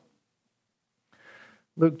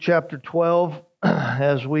Luke chapter 12,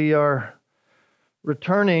 as we are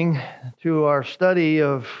returning to our study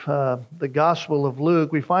of the Gospel of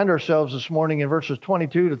Luke, we find ourselves this morning in verses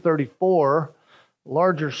 22 to 34,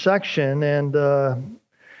 larger section, and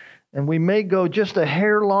we may go just a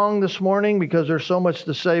hair long this morning because there's so much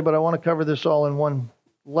to say, but I want to cover this all in one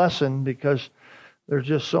lesson because there's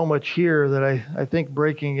just so much here that I think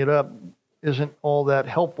breaking it up isn't all that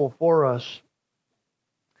helpful for us.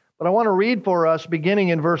 But I want to read for us beginning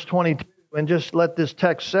in verse 22 and just let this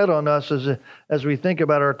text set on us as we think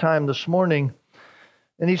about our time this morning.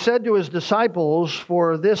 And he said to his disciples,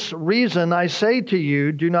 "For this reason I say to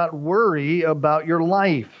you, do not worry about your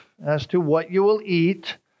life as to what you will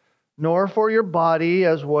eat, nor for your body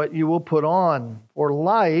as what you will put on. For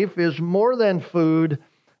life is more than food,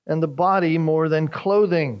 and the body more than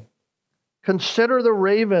clothing. Consider the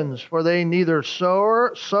ravens, for they neither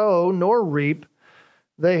sow nor reap.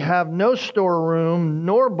 They have no storeroom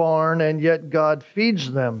nor barn, and yet God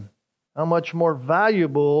feeds them. How much more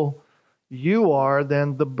valuable you are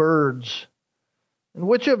than the birds. And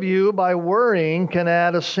which of you, by worrying, can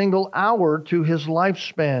add a single hour to his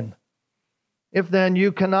lifespan? If then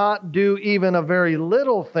you cannot do even a very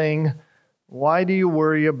little thing, why do you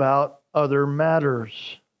worry about other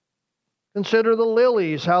matters? Consider the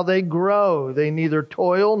lilies, how they grow. They neither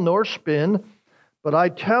toil nor spin. But I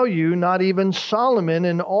tell you, not even Solomon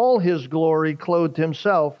in all his glory clothed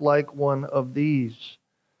himself like one of these.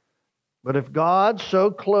 But if God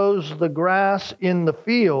so clothes the grass in the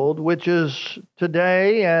field, which is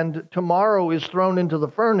today and tomorrow is thrown into the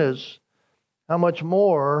furnace, how much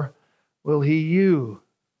more will he you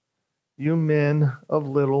men of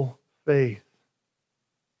little faith?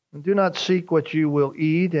 And do not seek what you will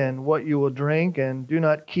eat and what you will drink, and do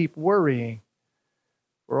not keep worrying.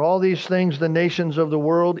 For all these things the nations of the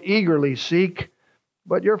world eagerly seek,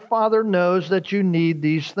 but your Father knows that you need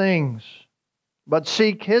these things. But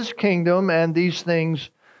seek His kingdom, and these things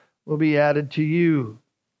will be added to you.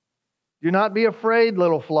 Do not be afraid,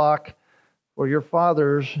 little flock, for your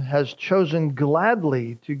Father has chosen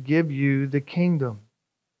gladly to give you the kingdom.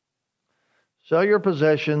 Sell your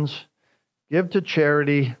possessions, give to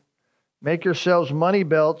charity. Make yourselves money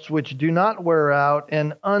belts which do not wear out,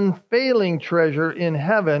 an unfailing treasure in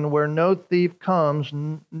heaven where no thief comes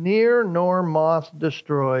near nor moth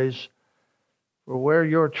destroys. For where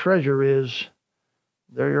your treasure is,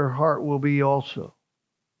 there your heart will be also."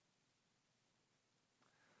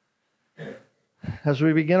 As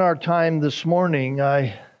we begin our time this morning,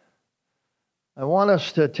 I want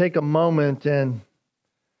us to take a moment and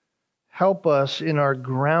help us in our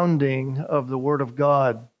grounding of the Word of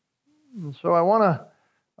God. And so I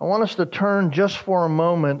want us to turn just for a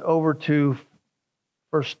moment over to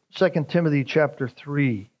 2 Timothy chapter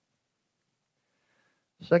 3.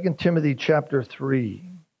 2 Timothy chapter 3.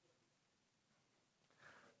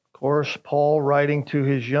 Of course, Paul writing to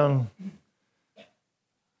his young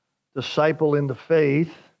disciple in the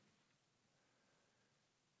faith,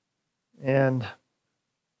 and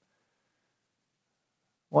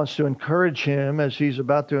wants to encourage him as he's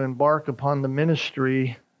about to embark upon the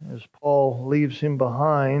ministry as Paul leaves him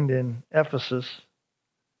behind in Ephesus.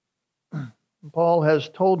 Paul has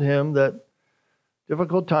told him that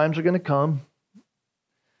difficult times are going to come.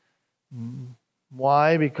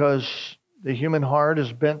 Why? Because the human heart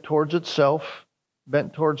is bent towards itself,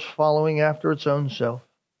 bent towards following after its own self.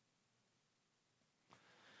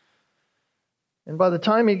 And by the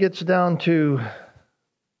time he gets down to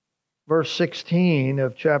verse 16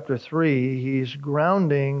 of chapter 3, he's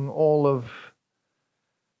grounding all of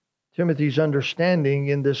Timothy's understanding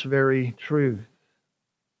in this very truth.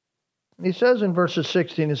 And he says in verses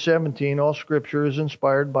 16 and 17, all Scripture is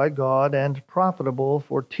inspired by God and profitable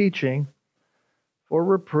for teaching, for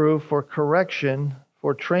reproof, for correction,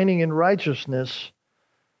 for training in righteousness,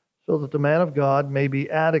 so that the man of God may be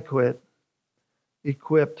adequate,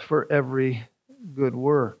 equipped for every good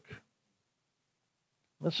work.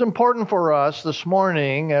 It's important for us this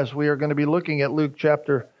morning as we are going to be looking at Luke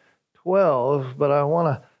chapter 12, but I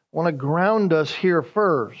want to ground us here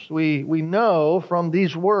first. We know from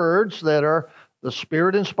these words that are the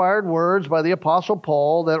Spirit-inspired words by the Apostle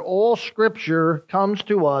Paul that all Scripture comes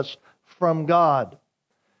to us from God.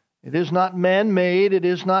 It is not man-made. It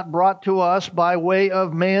is not brought to us by way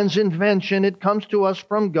of man's invention. It comes to us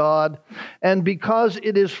from God. And because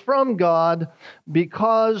it is from God,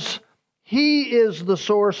 because He is the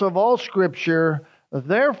source of all Scripture,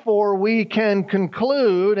 therefore we can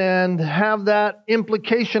conclude and have that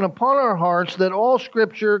implication upon our hearts that all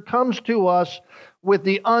Scripture comes to us with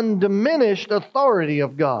the undiminished authority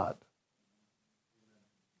of God.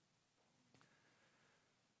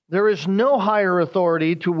 There is no higher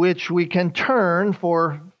authority to which we can turn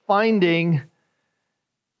for finding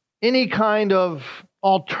any kind of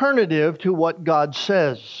alternative to what God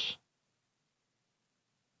says.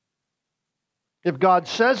 If God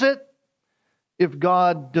says it, if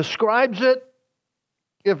God describes it,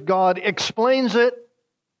 if God explains it,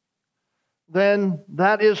 then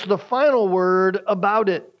that is the final word about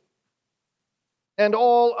it. And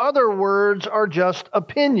all other words are just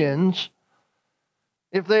opinions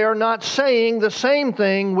if they are not saying the same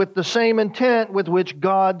thing with the same intent with which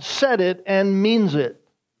God said it and means it.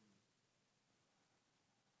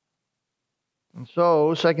 And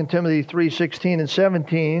so 2 Timothy 3:16 and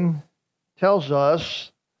 17 tells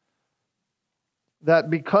us that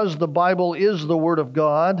because the Bible is the Word of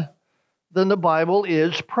God, then the Bible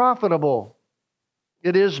is profitable.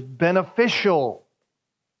 It is beneficial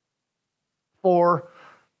for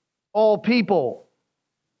all people.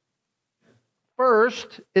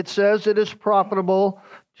 First, it says it is profitable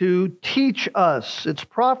to teach us. It's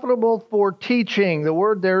profitable for teaching. The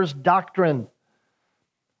word there is doctrine.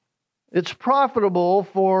 It's profitable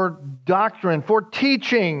for doctrine, for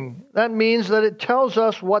teaching. That means that it tells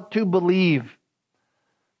us what to believe.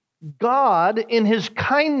 God, in His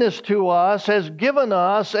kindness to us, has given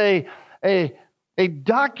us a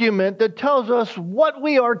document that tells us what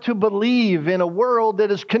we are to believe in a world that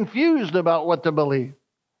is confused about what to believe.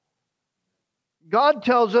 God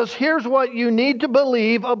tells us, here's what you need to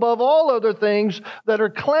believe above all other things that are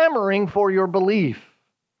clamoring for your belief.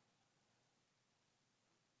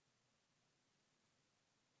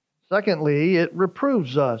 Secondly, it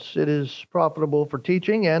reproves us. It is profitable for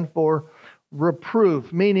teaching and for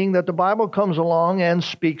reproof, meaning that the Bible comes along and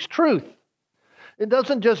speaks truth. It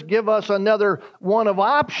doesn't just give us another one of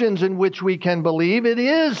options in which we can believe. It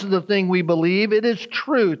is the thing we believe. It is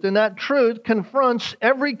truth. And that truth confronts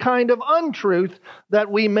every kind of untruth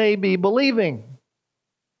that we may be believing.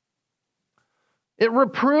 It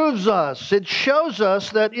reproves us. It shows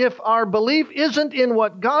us that if our belief isn't in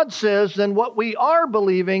what God says, then what we are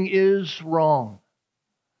believing is wrong.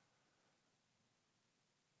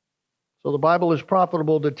 So the Bible is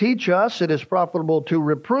profitable to teach us, it is profitable to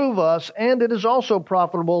reprove us, and it is also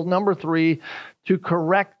profitable, number 3, to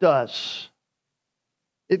correct us.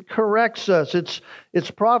 It corrects us.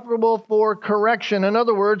 It's profitable for correction. In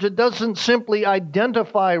other words, it doesn't simply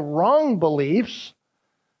identify wrong beliefs.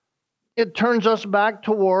 It turns us back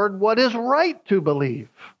toward what is right to believe.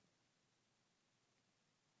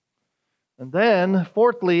 And then,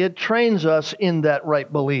 fourthly, it trains us in that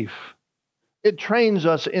right belief. It trains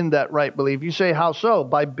us in that right belief. You say, how so?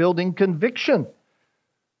 By building conviction.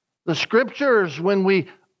 The Scriptures, when we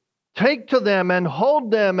take to them and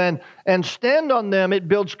hold them and stand on them, it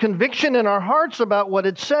builds conviction in our hearts about what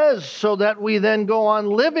it says, so that we then go on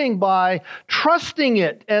living by trusting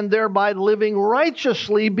it and thereby living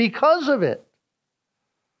righteously because of it.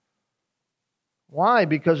 Why?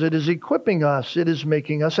 Because it is equipping us. It is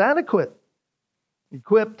making us adequate,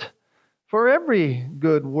 equipped for every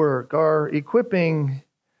good work. Our equipping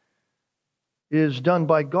is done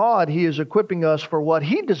by God. He is equipping us for what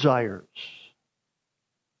He desires.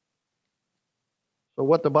 So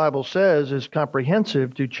what the Bible says is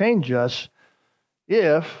comprehensive to change us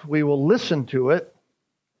if we will listen to it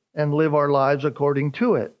and live our lives according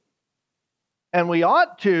to it. And we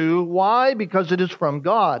ought to. Why? Because it is from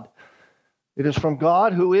God. It is from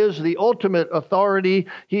God, who is the ultimate authority.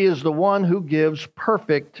 He is the one who gives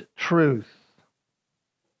perfect truth.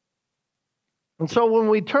 And so when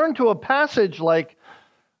we turn to a passage like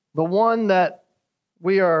the one that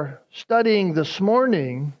we are studying this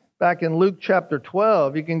morning, back in Luke chapter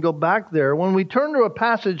 12, you can go back there. When we turn to a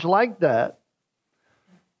passage like that,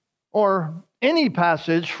 or any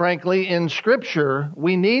passage, frankly, in Scripture,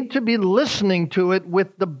 we need to be listening to it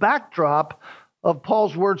with the backdrop of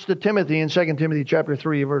Paul's words to Timothy in 2 Timothy chapter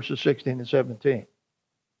 3, verses 16 and 17.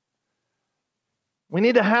 We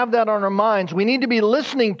need to have that on our minds. We need to be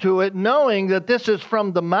listening to it, knowing that this is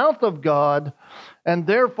from the mouth of God, and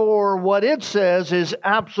therefore what it says is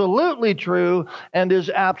absolutely true and is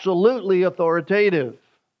absolutely authoritative.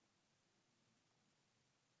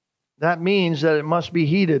 That means that it must be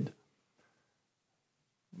heeded.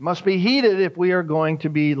 It must be heeded if we are going to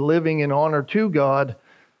be living in honor to God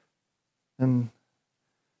and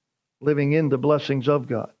living in the blessings of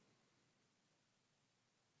God.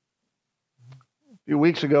 A few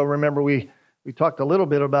weeks ago, remember, we talked a little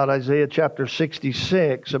bit about Isaiah chapter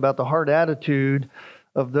 66, about the heart attitude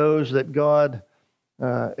of those that God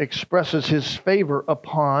expresses His favor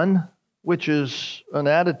upon, which is an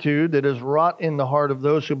attitude that is wrought in the heart of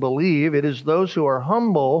those who believe. It is those who are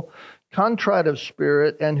humble, contrite of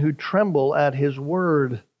spirit, and who tremble at His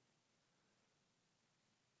word.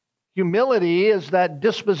 Humility is that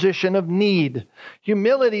disposition of need.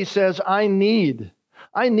 Humility says, I need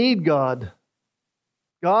God.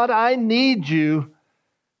 God, I need you.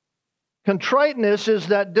 Contriteness is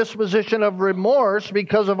that disposition of remorse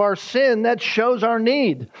because of our sin that shows our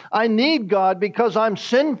need. I need God because I'm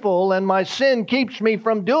sinful and my sin keeps me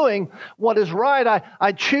from doing what is right.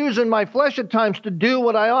 I choose in my flesh at times to do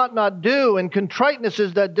what I ought not do. And contriteness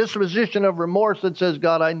is that disposition of remorse that says,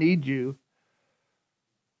 God, I need you.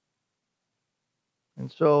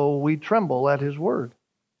 And so we tremble at His word.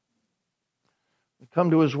 We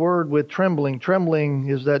come to His word with trembling. Trembling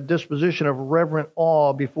is that disposition of reverent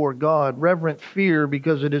awe before God, reverent fear,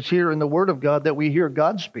 because it is here in the word of God that we hear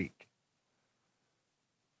God speak.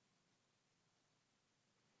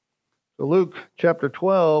 So Luke chapter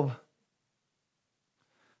 12,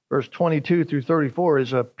 verse 22 through 34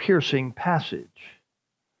 is a piercing passage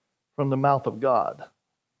from the mouth of God.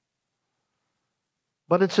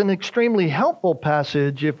 But it's an extremely helpful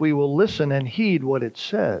passage if we will listen and heed what it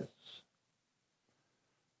says.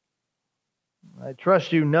 I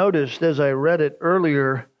trust you noticed as I read it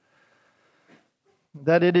earlier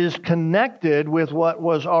that it is connected with what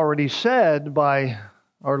was already said by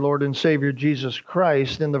our Lord and Savior Jesus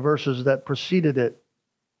Christ in the verses that preceded it.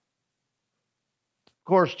 Of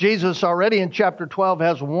course, Jesus already in chapter 12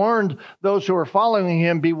 has warned those who are following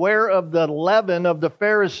Him, beware of the leaven of the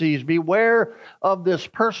Pharisees, beware of this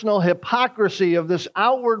personal hypocrisy, of this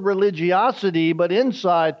outward religiosity, but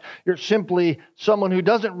inside you're simply someone who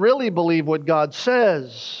doesn't really believe what God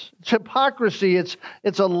says. It's hypocrisy, it's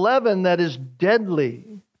a leaven that is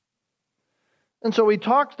deadly. And so we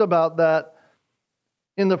talked about that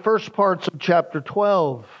in the first parts of chapter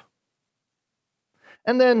 12.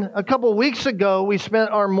 And then a couple weeks ago, we spent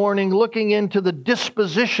our morning looking into the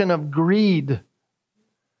disposition of greed.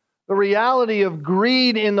 The reality of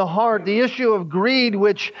greed in the heart, the issue of greed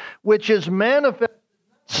which is manifested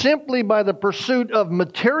simply by the pursuit of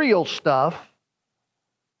material stuff.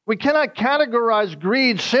 We cannot categorize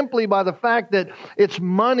greed simply by the fact that it's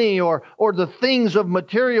money or the things of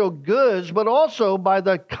material goods, but also by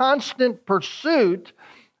the constant pursuit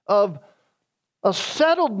of a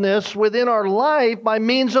settledness within our life by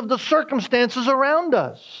means of the circumstances around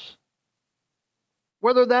us.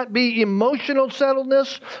 Whether that be emotional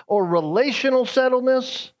settledness or relational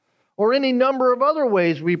settledness or any number of other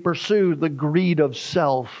ways we pursue the greed of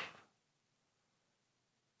self.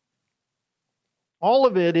 All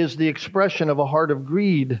of it is the expression of a heart of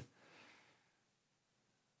greed.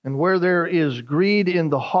 And where there is greed in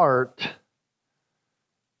the heart,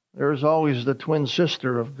 there is always the twin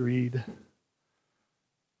sister of greed,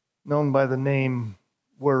 known by the name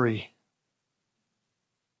worry.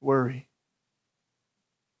 Worry.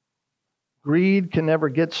 Greed can never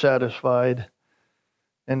get satisfied,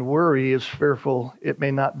 and worry is fearful it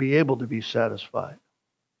may not be able to be satisfied.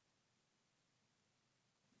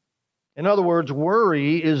 In other words,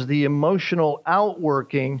 worry is the emotional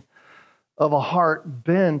outworking of a heart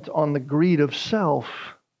bent on the greed of self,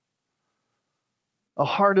 a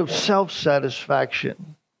heart of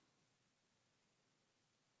self-satisfaction.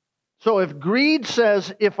 So if greed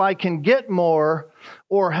says, if I can get more,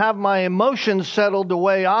 or have my emotions settled the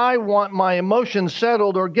way I want my emotions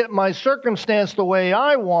settled, or get my circumstance the way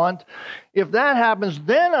I want, if that happens,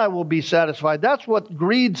 then I will be satisfied. That's what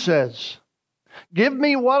greed says. Give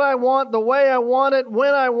me what I want, the way I want it,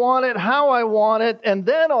 when I want it, how I want it, and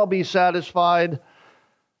then I'll be satisfied.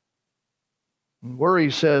 And worry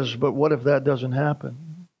says, but what if that doesn't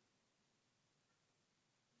happen?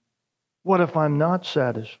 What if I'm not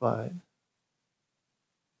satisfied?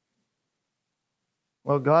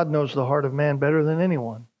 Well, God knows the heart of man better than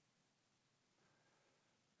anyone.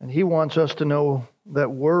 And He wants us to know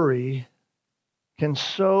that worry can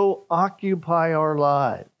so occupy our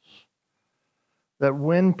lives that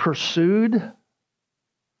when pursued,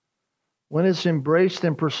 when it's embraced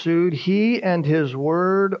and pursued, He and His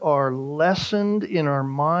Word are lessened in our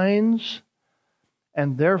minds,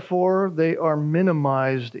 and therefore they are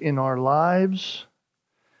minimized in our lives,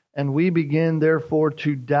 and we begin therefore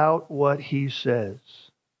to doubt what He says.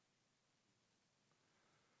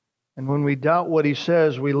 And when we doubt what He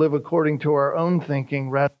says, we live according to our own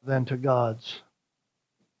thinking rather than to God's.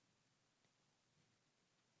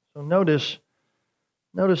 So notice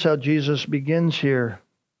how Jesus begins here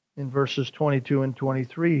in verses 22 and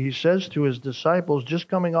 23. He says to His disciples, just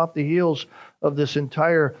coming off the heels of this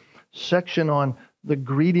entire section on the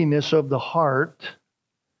greediness of the heart,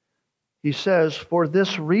 He says, for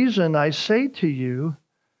this reason I say to you,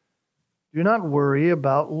 do not worry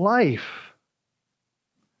about life,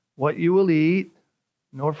 what you will eat,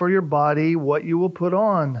 nor for your body what you will put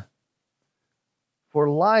on. For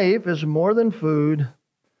life is more than food,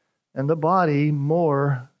 and the body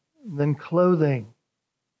more than clothing.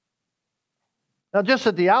 Now, just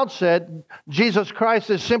at the outset, Jesus Christ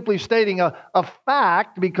is simply stating a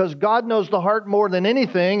fact, because God knows the heart more than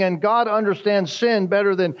anything, and God understands sin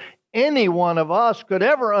better than any one of us could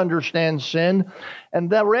ever understand sin. And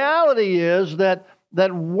the reality is that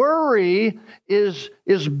worry is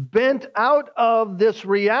bent out of this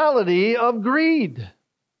reality of greed.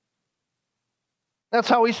 That's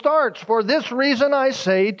how he starts. For this reason I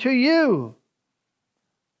say to you.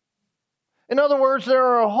 In other words, there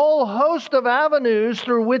are a whole host of avenues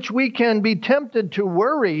through which we can be tempted to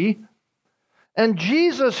worry. And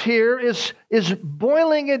Jesus here is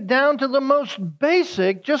boiling it down to the most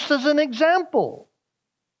basic, just as an example.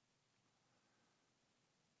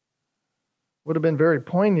 Would have been very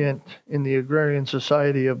poignant in the agrarian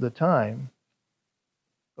society of the time.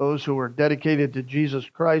 Those who were dedicated to Jesus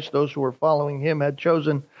Christ, those who were following Him, had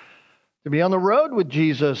chosen to be on the road with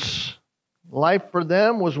Jesus. Life for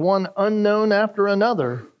them was one unknown after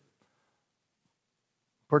another,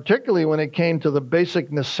 particularly when it came to the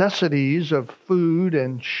basic necessities of food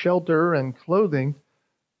and shelter and clothing.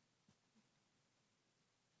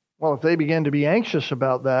 Well, if they began to be anxious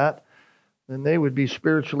about that, then they would be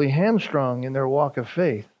spiritually hamstrung in their walk of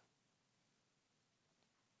faith.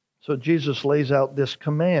 So Jesus lays out this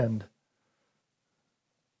command.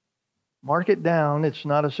 Mark it down. It's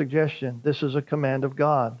not a suggestion. This is a command of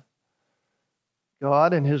God.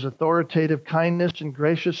 God, in His authoritative kindness and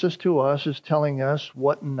graciousness to us, is telling us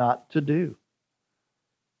what not to do.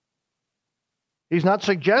 He's not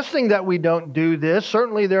suggesting that we don't do this.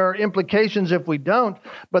 Certainly there are implications if we don't,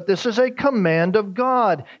 but this is a command of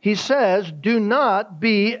God. He says, do not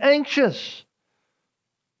be anxious.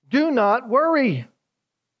 Do not worry.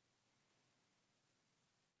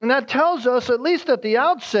 And that tells us, at least at the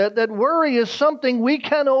outset, that worry is something we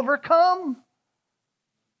can overcome.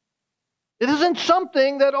 It isn't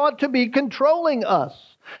something that ought to be controlling us.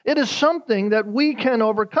 It is something that we can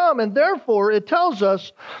overcome. And therefore, it tells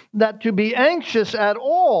us that to be anxious at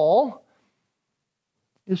all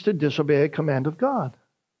is to disobey a command of God.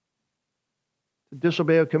 To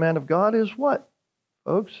disobey a command of God is what,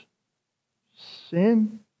 folks?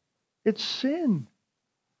 Sin. It's sin.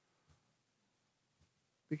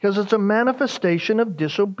 Because it's a manifestation of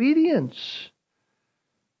disobedience.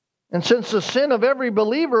 And since the sin of every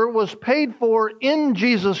believer was paid for in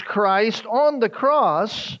Jesus Christ on the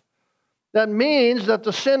cross, that means that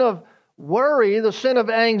the sin of worry, the sin of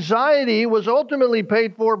anxiety, was ultimately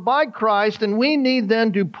paid for by Christ, and we need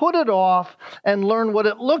then to put it off and learn what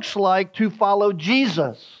it looks like to follow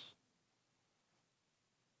Jesus.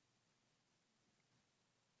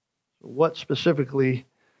 What specifically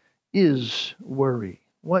is worry?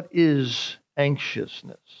 What is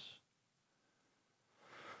anxiousness?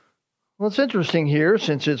 Well, it's interesting here,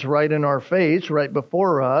 since it's right in our face, right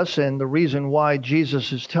before us, and the reason why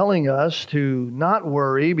Jesus is telling us to not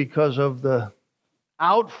worry because of the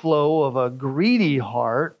outflow of a greedy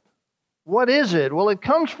heart. What is it? Well, it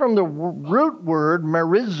comes from the root word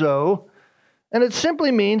merizo, and it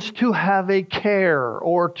simply means to have a care,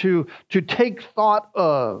 or to take thought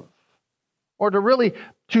of, or to really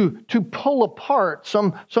to pull apart.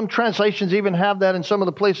 Some translations even have that in some of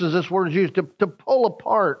the places this word is used, to pull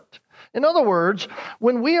apart. In other words,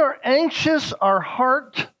 when we are anxious, our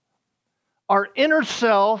heart, our inner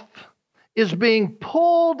self, is being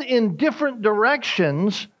pulled in different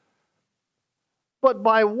directions. But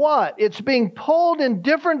by what? It's being pulled in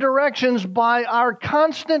different directions by our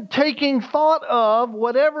constant taking thought of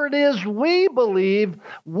whatever it is we believe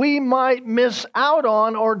we might miss out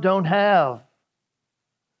on or don't have.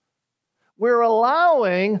 We're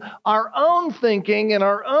allowing our own thinking and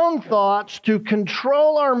our own thoughts to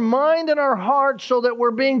control our mind and our heart so that we're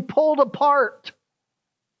being pulled apart.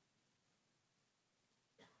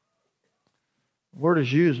 The word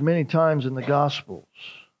is used many times in the Gospels,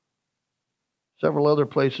 several other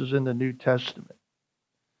places in the New Testament.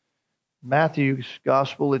 Matthew's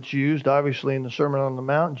Gospel, it's used obviously in the Sermon on the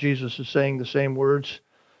Mount. Jesus is saying the same words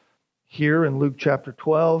here in Luke chapter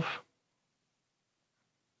 12.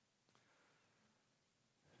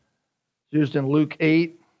 It's used in Luke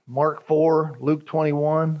 8, Mark 4, Luke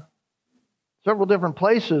 21. Several different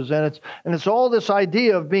places, and it's all this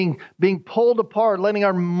idea of being pulled apart, letting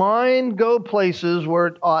our mind go places where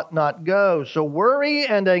it ought not go. So worry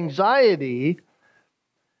and anxiety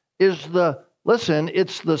is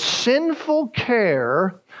it's the sinful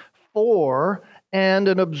care for and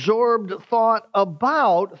an absorbed thought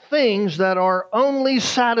about things that are only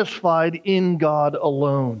satisfied in God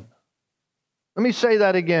alone. Let me say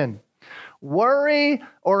that again. Worry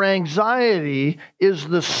or anxiety is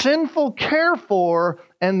the sinful care for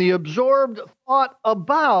and the absorbed thought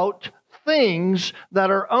about things that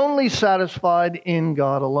are only satisfied in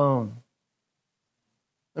God alone.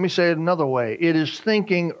 Let me say it another way. It is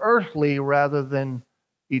thinking earthly rather than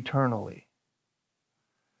eternally.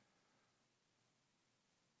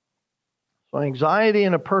 So anxiety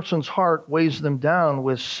in a person's heart weighs them down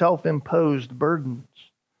with self-imposed burdens.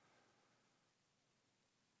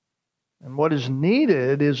 And what is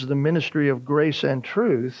needed is the ministry of grace and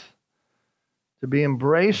truth to be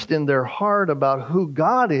embraced in their heart about who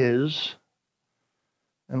God is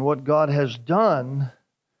and what God has done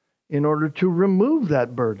in order to remove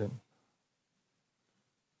that burden.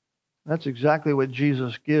 That's exactly what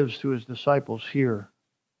Jesus gives to his disciples here.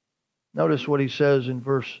 Notice what he says in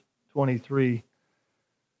verse 23.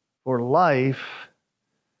 For life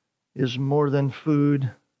is more than food,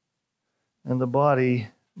 and the body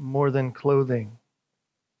more than clothing.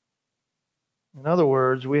 In other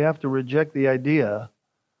words, we have to reject the idea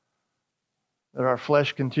that our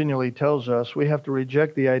flesh continually tells us. We have to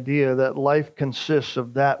reject the idea that life consists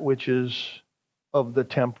of that which is of the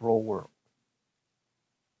temporal world.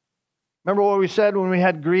 Remember what we said when we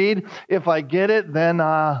had greed? If I get it, then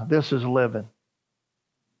this is living.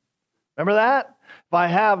 Remember that? If I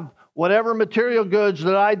have whatever material goods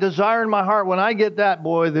that I desire in my heart, when I get that,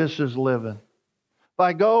 boy, this is living. If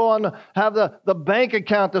I go on, have the bank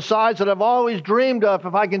account the size that I've always dreamed of,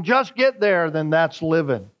 if I can just get there, then that's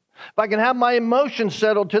living. If I can have my emotions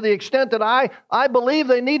settled to the extent that I believe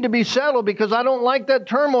they need to be settled because I don't like that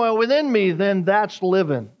turmoil within me, then that's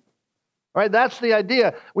living. All right, that's the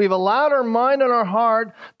idea. We've allowed our mind and our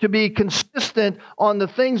heart to be consistent on the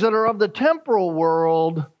things that are of the temporal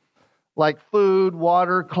world, like food,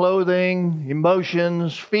 water, clothing,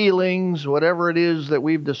 emotions, feelings, whatever it is that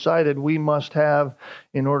we've decided we must have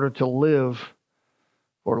in order to live,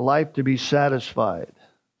 for life to be satisfied.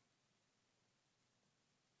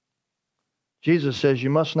 Jesus says you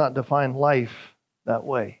must not define life that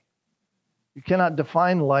way. You cannot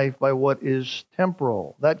define life by what is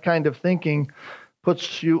temporal. That kind of thinking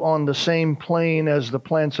puts you on the same plane as the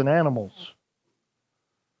plants and animals.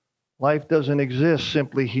 Life doesn't exist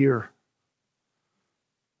simply here.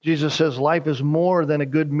 Jesus says life is more than a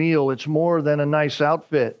good meal. It's more than a nice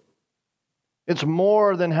outfit. It's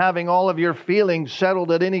more than having all of your feelings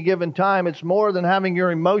settled at any given time. It's more than having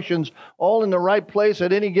your emotions all in the right place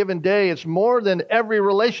at any given day. It's more than every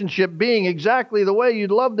relationship being exactly the way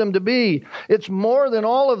you'd love them to be. It's more than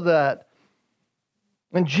all of that.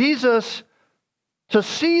 And Jesus, to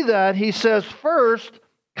see that, he says, first,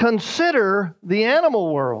 consider the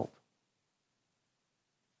animal world.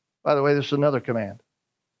 By the way, this is another command.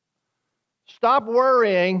 Stop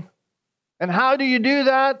worrying. And how do you do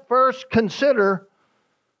that? First, consider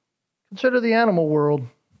the animal world.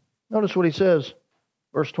 Notice what he says,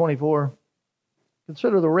 verse 24.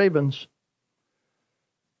 Consider the ravens.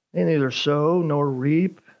 They neither sow nor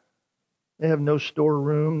reap. They have no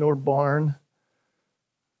storeroom nor barn.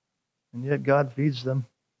 And yet God feeds them.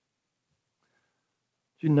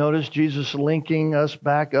 Did you notice Jesus linking us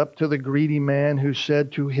back up to the greedy man who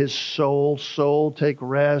said to his soul, "Soul, take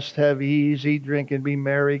rest, have ease, eat, drink, and be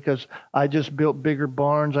merry, because I just built bigger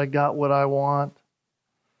barns. I got what I want."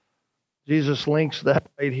 Jesus links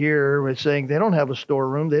that right here with saying they don't have a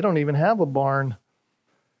storeroom. They don't even have a barn.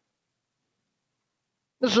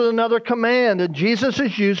 This is another command, and Jesus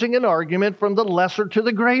is using an argument from the lesser to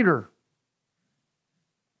the greater.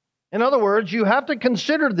 In other words, you have to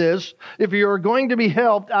consider this if you are going to be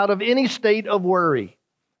helped out of any state of worry.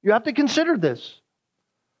 You have to consider this.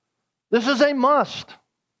 This is a must.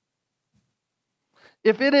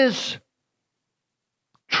 If it is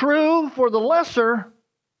true for the lesser,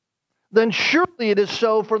 then surely it is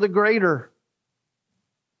so for the greater.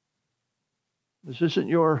 This isn't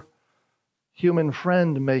your human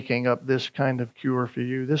friend making up this kind of cure for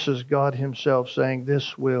you. This is God Himself saying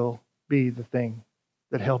this will be the thing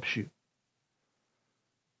that helps you.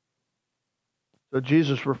 So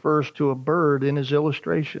Jesus refers to a bird in his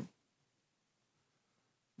illustration.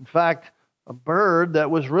 In fact, a bird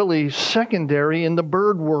that was really secondary in the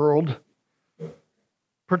bird world,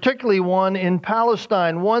 particularly one in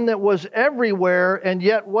Palestine, one that was everywhere and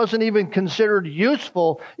yet wasn't even considered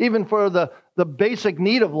useful even for the basic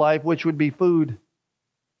need of life, which would be food.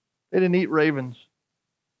 They didn't eat ravens.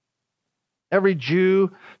 To every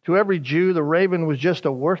Jew, the raven was just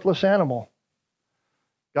a worthless animal.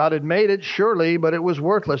 God had made it, surely, but it was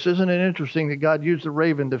worthless. Isn't it interesting that God used the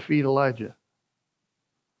raven to feed Elijah?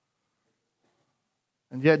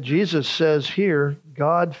 And yet Jesus says here,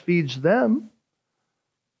 God feeds them.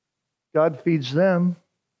 God feeds them.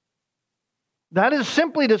 That is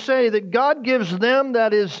simply to say that God gives them,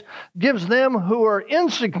 gives them who are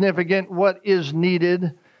insignificant what is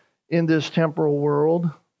needed in this temporal world.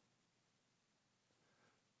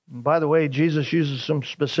 And by the way, Jesus uses some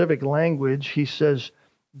specific language. He says,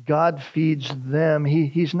 God feeds them.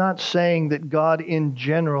 He's not saying that God in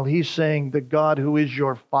general. He's saying the God who is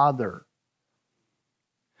your Father.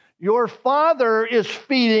 Your Father is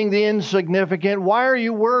feeding the insignificant. Why are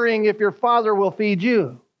you worrying if your Father will feed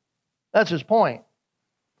you? That's his point.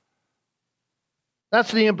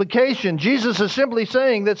 That's the implication. Jesus is simply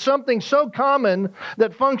saying that something so common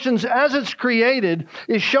that functions as it's created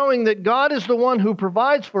is showing that God is the one who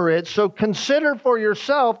provides for it. So consider for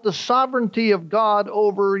yourself the sovereignty of God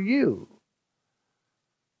over you.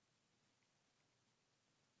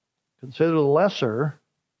 Consider the lesser,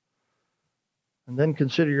 and then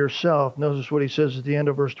consider yourself. Notice what he says at the end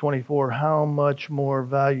of verse 24. How much more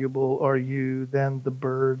valuable are you than the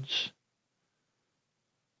birds?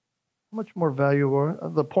 How much more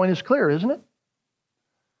valuable? The point is clear, isn't it?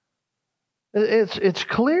 It's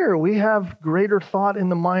clear. We have greater thought in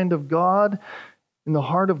the mind of God, in the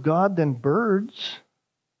heart of God, than birds.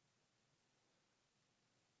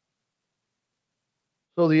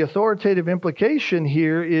 So the authoritative implication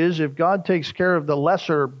here is if God takes care of the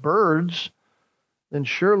lesser birds, then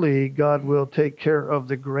surely God will take care of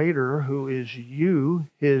the greater, who is you,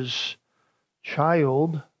 his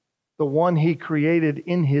child, the one he created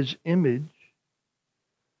in his image.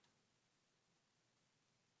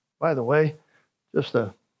 By the way, just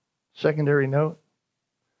a secondary note,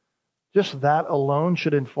 just that alone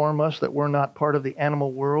should inform us that we're not part of the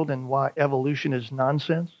animal world and why evolution is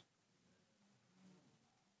nonsense.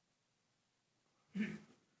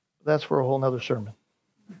 That's for a whole nother sermon.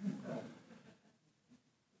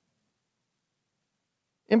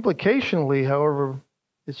 Implicationally, however,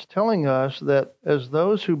 it's telling us that as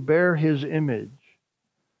those who bear his image,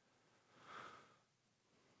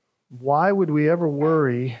 why would we ever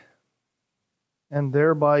worry and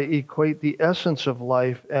thereby equate the essence of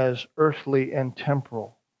life as earthly and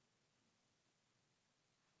temporal?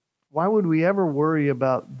 Why would we ever worry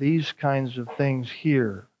about these kinds of things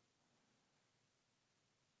here?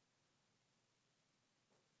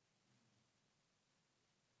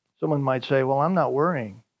 Someone might say, well, I'm not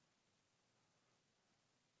worrying.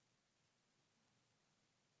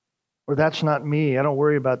 Or that's not me. I don't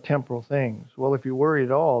worry about temporal things. Well, if you worry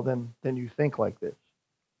at all, then you think like this.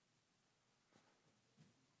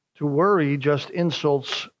 To worry just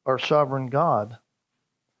insults our sovereign God.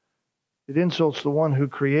 It insults the one who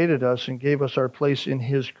created us and gave us our place in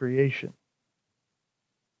his creation.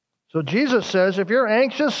 So Jesus says, if you're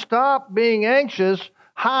anxious, stop being anxious.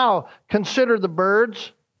 How? Consider the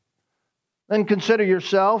birds. Then consider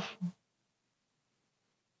yourself.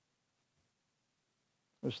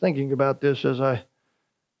 I was thinking about this as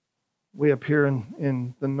we up here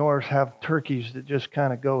in the north have turkeys that just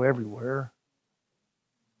kind of go everywhere.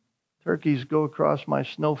 Turkeys go across my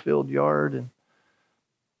snow-filled yard,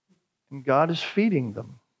 and God is feeding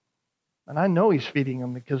them. And I know he's feeding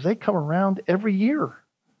them because they come around every year.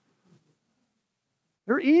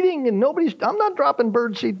 They're eating, and I'm not dropping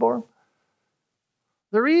bird seed for them.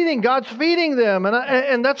 They're eating. God's feeding them.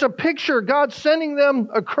 And that's a picture. God's sending them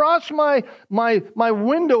across my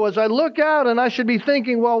window as I look out, and I should be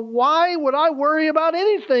thinking, well, why would I worry about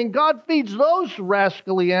anything? God feeds those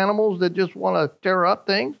rascally animals that just want to tear up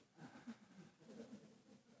things.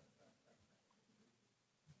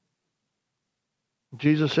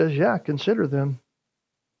 Jesus says, yeah, consider them.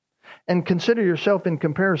 And consider yourself in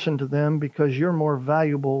comparison to them because you're more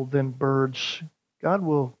valuable than birds. God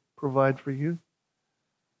will provide for you.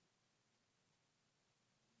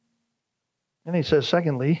 And he says,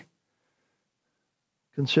 secondly,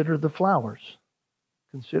 consider the flowers.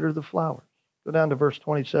 Consider the flowers. Go down to verse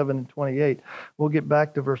 27 and 28. We'll get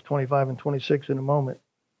back to verse 25 and 26 in a moment.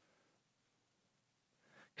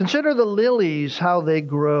 Consider the lilies, how they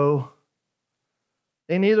grow.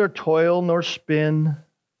 They neither toil nor spin.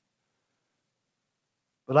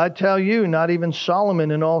 But I tell you, not even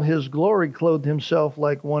Solomon in all his glory clothed himself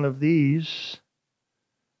like one of these.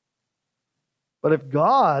 But if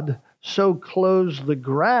God so clothes the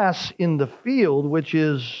grass in the field, which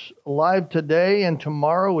is alive today and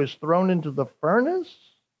tomorrow is thrown into the furnace,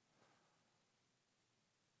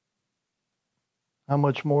 how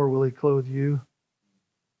much more will he clothe you?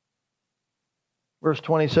 Verse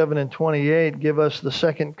 27 and 28 give us the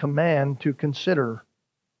second command to consider.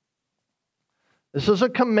 This is a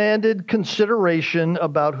commanded consideration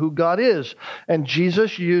about who God is. And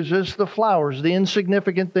Jesus uses the flowers, the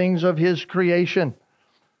insignificant things of his creation.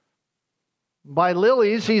 By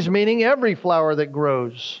lilies, he's meaning every flower that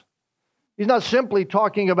grows. He's not simply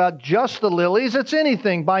talking about just the lilies. It's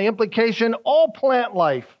anything. By implication, all plant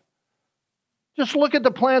life. Just look at the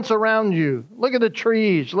plants around you. Look at the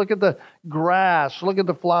trees. Look at the grass. Look at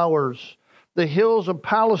the flowers. The hills of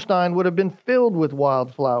Palestine would have been filled with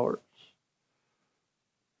wildflowers.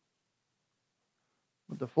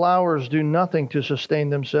 But the flowers do nothing to sustain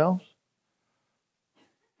themselves.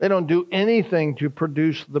 They don't do anything to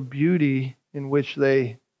produce the beauty in which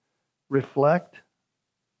they reflect.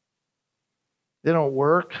 They don't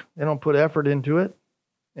work. They don't put effort into it.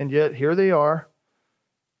 And yet here they are.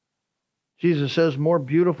 Jesus says more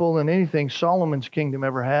beautiful than anything Solomon's kingdom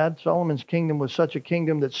ever had. Solomon's kingdom was such a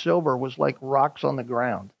kingdom that silver was like rocks on the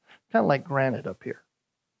ground. Kind of like granite up here.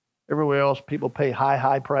 Everywhere else people pay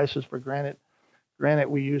high prices for granite. Granite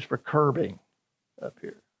we use for curbing up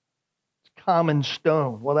here. It's common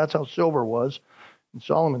stone. Well, that's how silver was in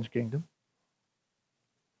Solomon's kingdom.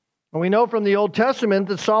 And we know from the Old Testament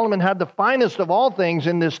that Solomon had the finest of all things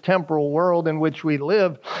in this temporal world in which we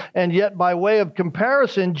live. And yet, by way of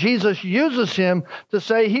comparison, Jesus uses him to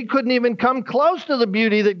say he couldn't even come close to the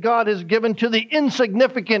beauty that God has given to the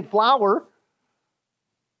insignificant flower.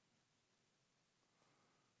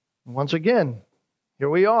 Once again, here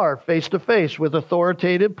we are, face to face with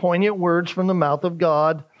authoritative, poignant words from the mouth of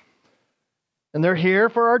God. And they're here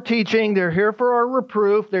for our teaching, they're here for our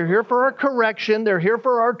reproof, they're here for our correction, they're here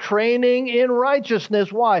for our training in righteousness.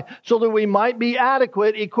 Why? So that we might be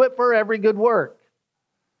adequate, equipped for every good work.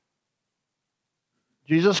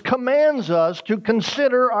 Jesus commands us to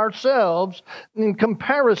consider ourselves in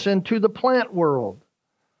comparison to the plant world.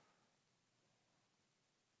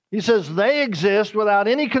 He says they exist without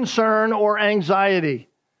any concern or anxiety.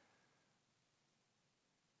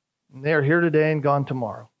 And they are here today and gone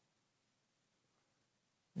tomorrow.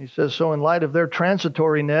 He says, so in light of their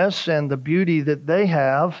transitoriness and the beauty that they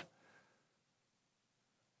have,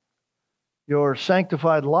 your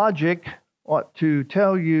sanctified logic ought to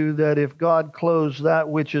tell you that if God clothes that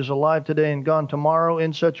which is alive today and gone tomorrow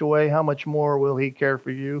in such a way, how much more will He care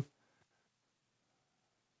for you?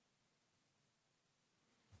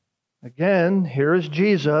 Again, here is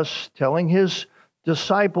Jesus telling His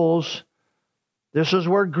disciples, this is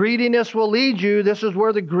where greediness will lead you. This is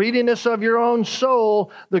where the greediness of your own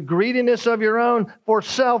soul, the greediness of your own for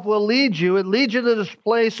self will lead you. It leads you to this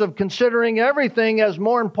place of considering everything as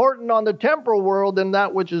more important on the temporal world than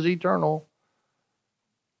that which is eternal.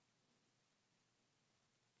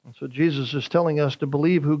 And so Jesus is telling us to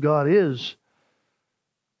believe who God is,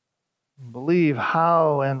 believe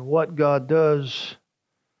how and what God does.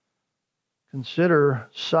 Consider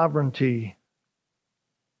sovereignty.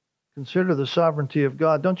 Consider the sovereignty of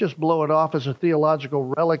God. Don't just blow it off as a theological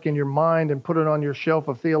relic in your mind and put it on your shelf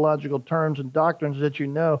of theological terms and doctrines that you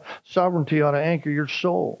know. Sovereignty ought to anchor your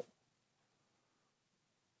soul.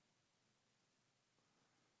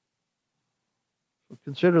 So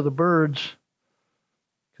consider the birds.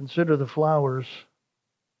 Consider the flowers.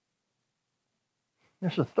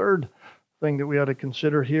 There's a third thing that we ought to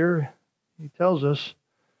consider here. He tells us,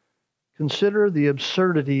 consider the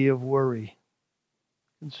absurdity of worry.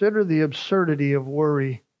 Consider the absurdity of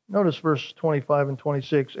worry. Notice verses 25 and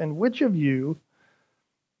 26. And which of you,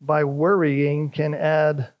 by worrying, can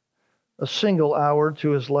add a single hour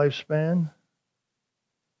to his lifespan?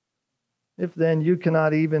 If then you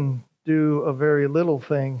cannot even do a very little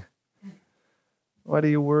thing, why do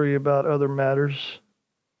you worry about other matters?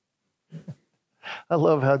 I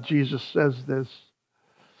love how Jesus says this.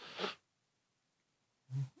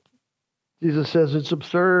 Jesus says it's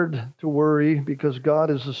absurd to worry because God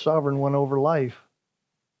is the sovereign one over life.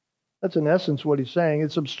 That's in essence what he's saying.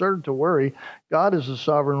 It's absurd to worry. God is the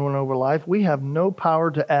sovereign one over life. We have no power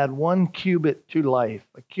to add 1 cubit to life.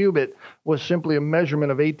 A cubit was simply a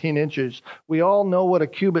measurement of 18 inches. We all know what a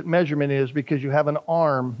cubit measurement is because you have an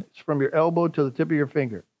arm. It's from your elbow to the tip of your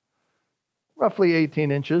finger. Roughly 18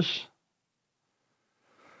 inches.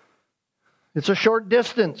 It's a short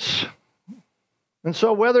distance. And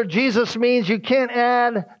so whether Jesus means you can't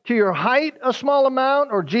add to your height a small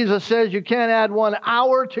amount, or Jesus says you can't add 1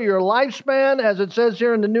 hour to your lifespan, as it says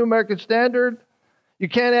here in the New American Standard, you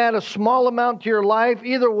can't add a small amount to your life.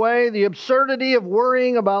 Either way, the absurdity of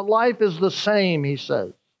worrying about life is the same, he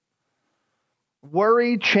says.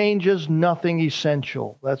 Worry changes nothing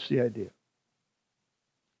essential. That's the idea.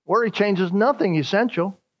 Worry changes nothing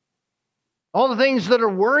essential. All the things that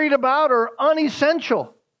are worried about are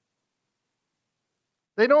unessential.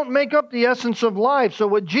 They don't make up the essence of life. So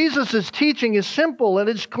what Jesus is teaching is simple and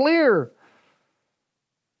it's clear.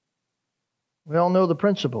 We all know the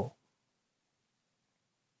principle.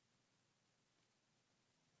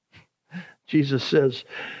 Jesus says,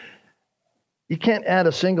 You can't add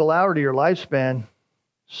a single hour to your lifespan.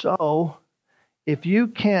 So, if you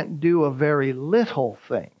can't do a very little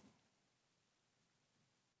thing,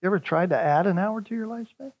 you ever tried to add an hour to your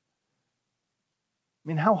lifespan? I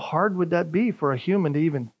mean, how hard would that be for a human to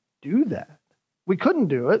even do that? We couldn't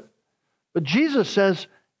do it. But Jesus says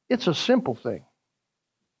it's a simple thing.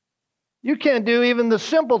 You can't do even the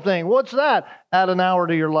simple thing. What's that? Add an hour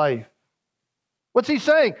to your life. What's he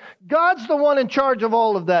saying? God's the one in charge of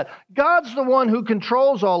all of that. God's the one who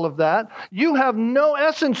controls all of that. You have no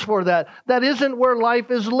essence for that. That isn't where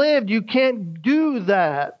life is lived. You can't do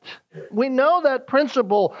that. We know that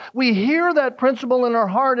principle. We hear that principle in our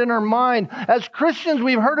heart, in our mind. As Christians,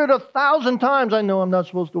 we've heard it 1,000 times. I know I'm not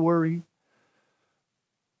supposed to worry.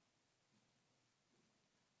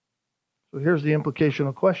 So here's the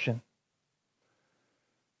implicational question.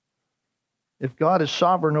 If God is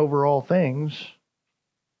sovereign over all things,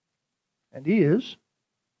 and He is,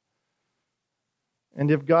 and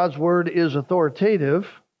if God's Word is authoritative,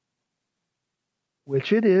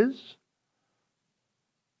 which it is,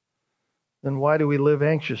 then why do we live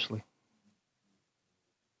anxiously?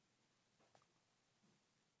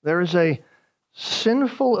 There is a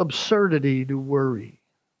sinful absurdity to worry.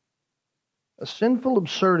 A sinful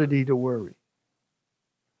absurdity to worry.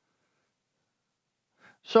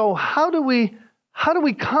 So how do we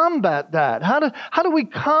combat that? How do we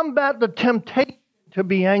combat the temptation to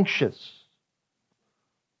be anxious?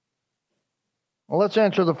 Well, let's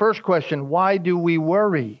answer the first question. Why do we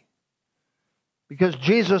worry? Because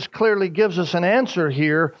Jesus clearly gives us an answer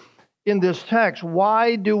here in this text.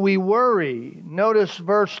 Why do we worry? Notice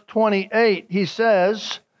verse 28. He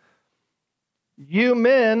says, "You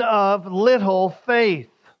men of little faith."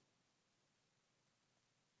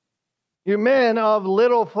 You men of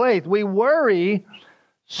little faith. We worry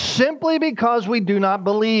simply because we do not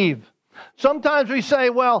believe. Sometimes we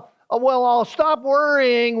say, well, I'll stop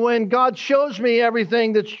worrying when God shows me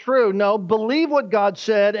everything that's true. No, believe what God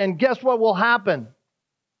said, and guess what will happen?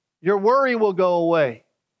 Your worry will go away.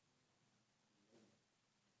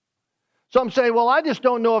 Some say, well, I just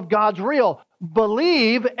don't know if God's real.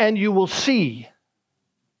 Believe and you will see.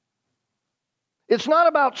 It's not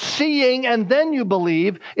about seeing and then you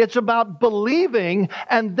believe. It's about believing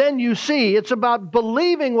and then you see. It's about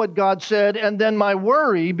believing what God said and then my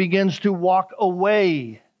worry begins to walk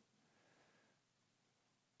away.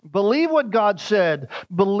 Believe what God said.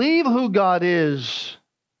 Believe who God is.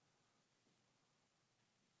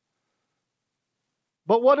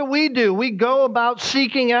 But what do? We go about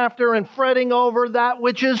seeking after and fretting over that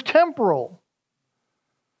which is temporal,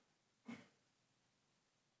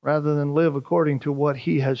 rather than live according to what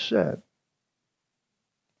He has said.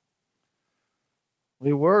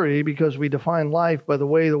 We worry because we define life by the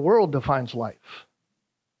way the world defines life,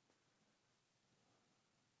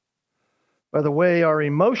 by the way our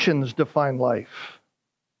emotions define life.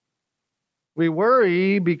 We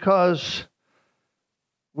worry because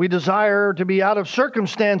we desire to be out of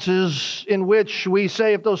circumstances in which we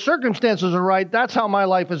say, if those circumstances are right, that's how my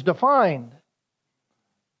life is defined.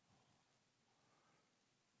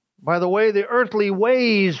 By the way, the earthly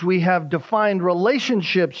ways we have defined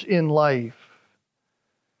relationships in life.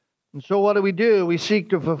 And so what do? We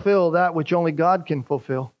seek to fulfill that which only God can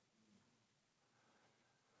fulfill.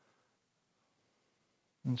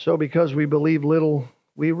 And so because we believe little,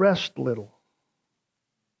 we rest little.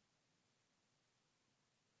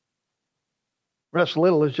 Rest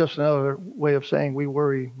little is just another way of saying we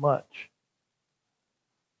worry much.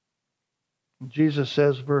 Jesus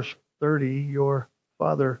says, verse 30, your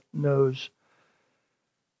Father knows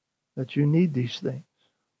that you need these things.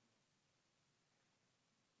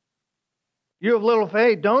 You have little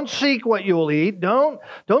faith. Don't seek what you will eat. Don't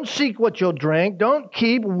seek what you'll drink. Don't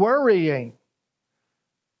keep worrying.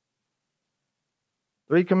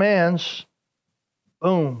 3 commands.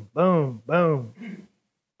 Boom, boom, boom.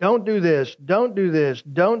 Don't do this. Don't do this.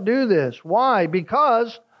 Don't do this. Why?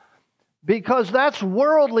 Because that's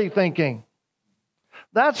worldly thinking.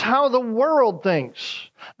 That's how the world thinks.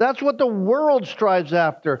 That's what the world strives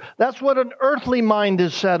after. That's what an earthly mind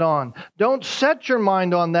is set on. Don't set your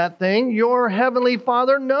mind on that thing. Your heavenly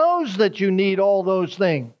Father knows that you need all those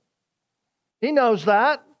things. He knows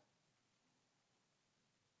that.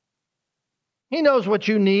 He knows what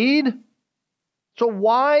you need. So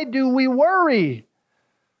why do we worry?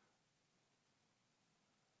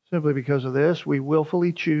 Simply because of this, we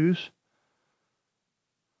willfully choose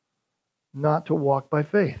not to walk by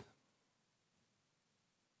faith.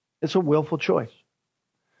 It's a willful choice.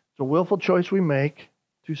 It's a willful choice we make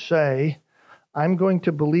to say, I'm going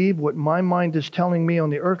to believe what my mind is telling me on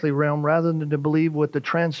the earthly realm rather than to believe what the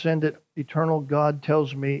transcendent, eternal God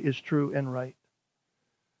tells me is true and right.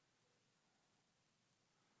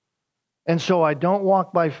 And so I don't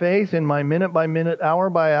walk by faith in my minute by minute, hour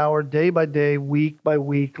by hour, day by day, week by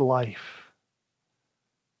week life.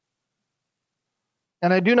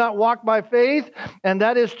 And I do not walk by faith, and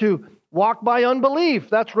that is to walk by unbelief.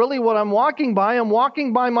 That's really what I'm walking by. I'm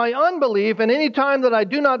walking by my unbelief. And any time that I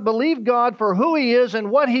do not believe God for who He is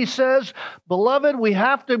and what He says, beloved, we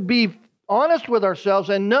have to be honest with ourselves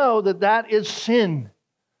and know that that is sin.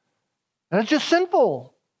 That's just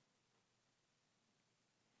sinful.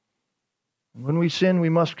 When we sin, we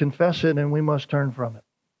must confess it and we must turn from it.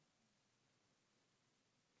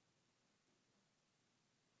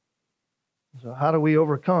 So how do we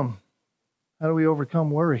overcome? How do we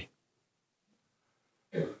overcome worry?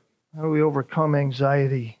 How do we overcome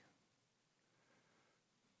anxiety?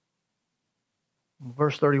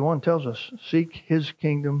 Verse 31 tells us, seek His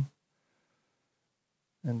kingdom,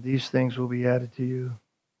 and these things will be added to you.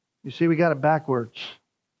 You see, we got it backwards.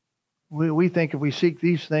 We think if we seek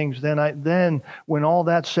these things, then when all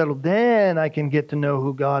that's settled, then I can get to know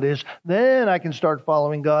who God is. Then I can start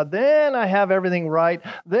following God. Then I have everything right.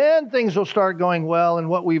 Then things will start going well. And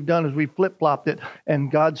what we've done is we flip-flopped it.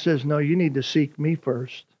 And God says, no, you need to seek me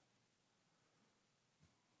first.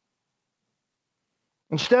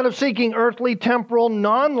 Instead of seeking earthly, temporal,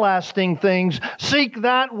 non-lasting things, seek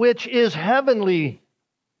that which is heavenly.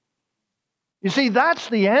 You see, that's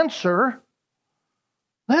the answer.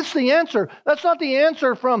 That's the answer. That's not the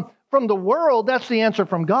answer from the world. That's the answer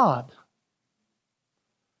from God.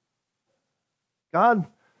 God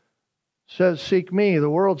says, seek me. The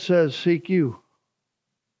world says, seek you.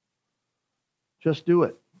 Just do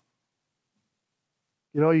it.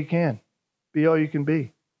 Get all you can. Be all you can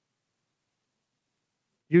be.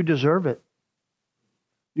 You deserve it.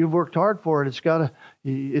 You've worked hard for it.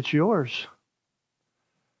 It's yours.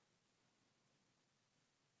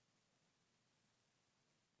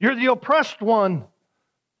 You're the oppressed one.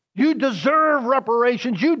 You deserve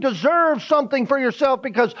reparations. You deserve something for yourself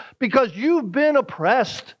because you've been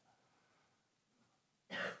oppressed.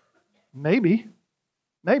 Maybe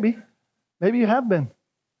you have been.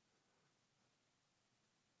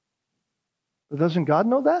 But doesn't God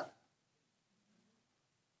know that?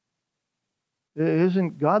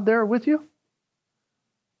 Isn't God there with you?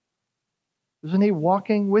 Isn't He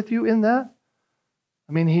walking with you in that?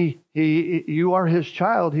 I mean, you are His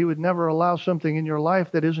child. He would never allow something in your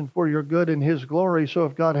life that isn't for your good and His glory. So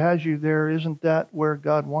if God has you there, isn't that where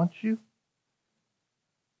God wants you?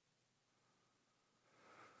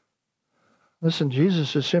 Listen,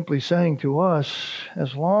 Jesus is simply saying to us,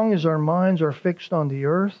 as long as our minds are fixed on the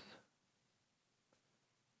earth,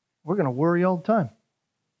 we're going to worry all the time.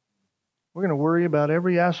 We're going to worry about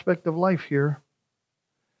every aspect of life here.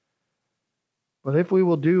 But if we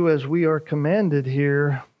will do as we are commanded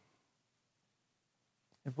here,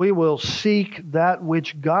 if we will seek that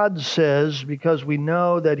which God says because we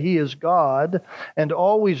know that He is God and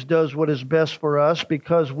always does what is best for us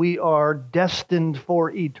because we are destined for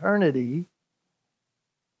eternity,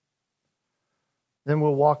 then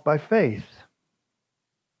we'll walk by faith.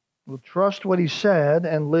 We'll trust what He said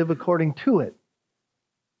and live according to it.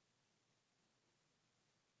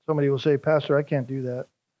 Somebody will say, Pastor, I can't do that.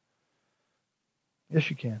 Yes,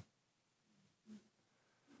 you can.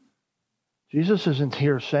 Jesus isn't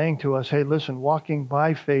here saying to us, hey, listen, walking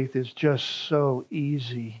by faith is just so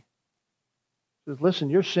easy. He says, listen,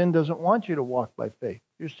 your sin doesn't want you to walk by faith.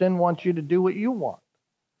 Your sin wants you to do what you want.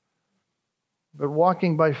 But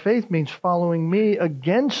walking by faith means following me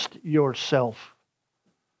against yourself.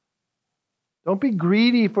 Don't be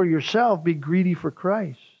greedy for yourself. Be greedy for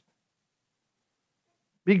Christ.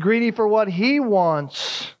 Be greedy for what He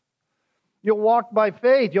wants. You'll walk by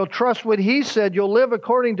faith. You'll trust what He said. You'll live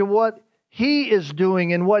according to what He is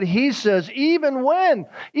doing and what He says, even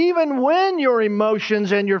when your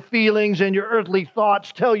emotions and your feelings and your earthly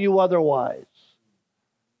thoughts tell you otherwise.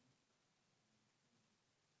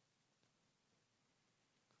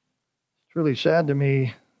 It's really sad to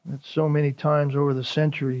me that so many times over the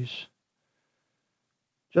centuries,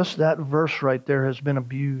 just that verse right there has been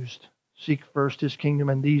abused. Seek first His kingdom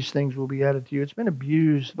and these things will be added to you. It's been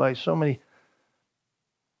abused by so many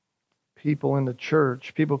people in the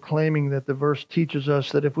church, people claiming that the verse teaches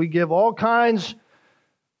us that if we give all kinds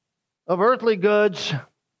of earthly goods,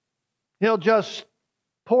 He'll just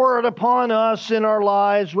pour it upon us in our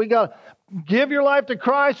lives. We got to give your life to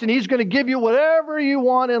Christ and He's going to give you whatever you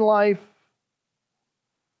want in life.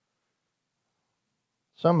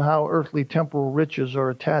 Somehow earthly temporal riches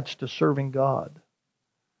are attached to serving God.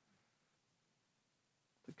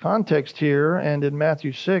 The context here and in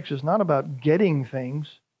Matthew 6 is not about getting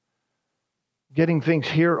things getting things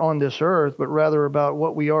here on this earth, but rather about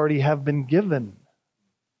what we already have been given.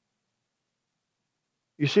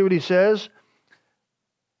 You see what he says?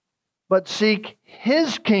 But seek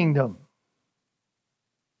His kingdom.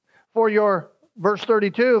 Verse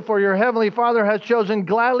 32, for your heavenly Father has chosen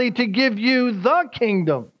gladly to give you the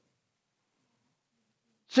kingdom.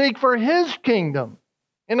 Seek for His kingdom.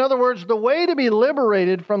 In other words, the way to be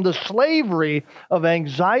liberated from the slavery of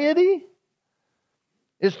anxiety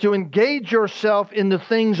is to engage yourself in the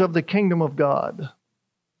things of the kingdom of God.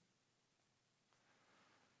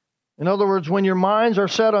 In other words, when your minds are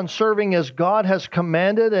set on serving as God has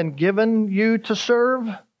commanded and given you to serve,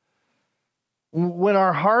 when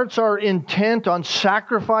our hearts are intent on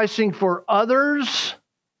sacrificing for others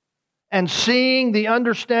and seeing the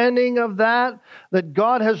understanding of that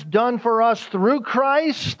God has done for us through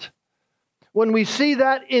Christ, when we see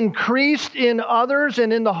that increased in others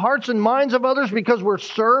and in the hearts and minds of others because we're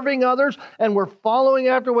serving others and we're following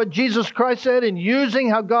after what Jesus Christ said and using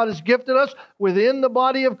how God has gifted us within the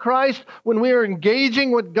body of Christ, when we are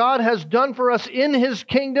engaging what God has done for us in His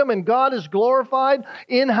kingdom and God is glorified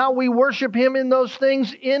in how we worship Him in those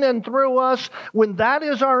things in and through us, when that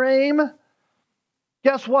is our aim,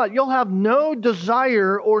 guess what? You'll have no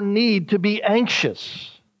desire or need to be anxious.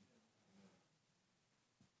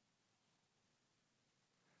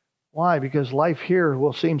 Why? Because life here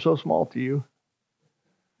will seem so small to you.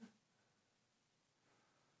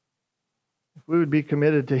 If we would be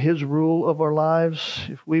committed to His rule of our lives,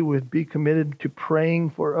 if we would be committed to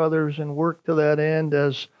praying for others and work to that end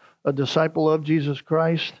as a disciple of Jesus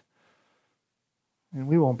Christ, and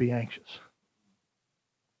we won't be anxious.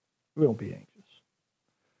 We won't be anxious.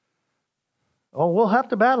 Oh, we'll have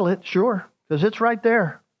to battle it, sure, because it's right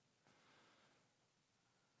there.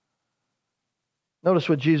 Notice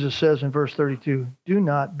what Jesus says in verse 32. Do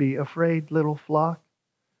not be afraid, little flock.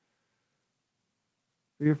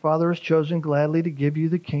 For your Father has chosen gladly to give you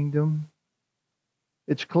the kingdom.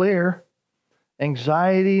 It's clear.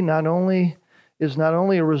 Anxiety is not only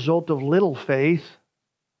a result of little faith.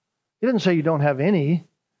 He didn't say you don't have any. He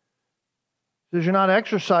says you're not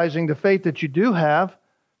exercising the faith that you do have.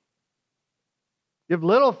 You have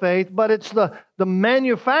little faith, but it's the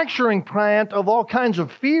manufacturing plant of all kinds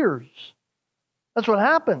of fears. That's what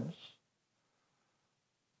happens.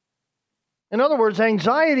 In other words,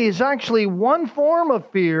 anxiety is actually one form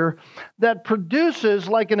of fear that produces,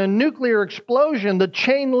 like in a nuclear explosion, the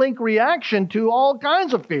chain link reaction to all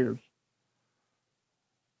kinds of fears.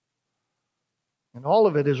 And all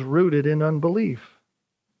of it is rooted in unbelief.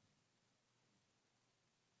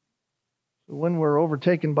 So when we're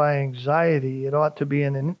overtaken by anxiety, it ought to be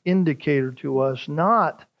an indicator to us,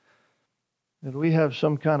 not that we have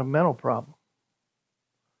some kind of mental problem,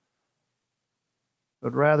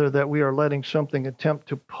 but rather that we are letting something attempt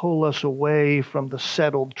to pull us away from the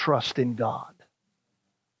settled trust in God.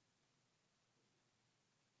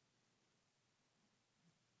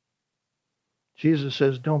 Jesus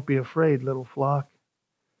says, don't be afraid, little flock.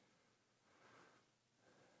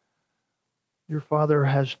 Your Father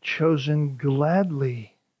has chosen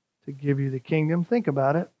gladly to give you the kingdom. Think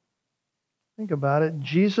about it. Think about it.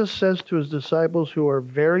 Jesus says to His disciples who are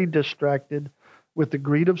very distracted with the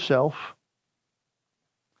greed of self,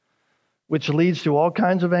 which leads to all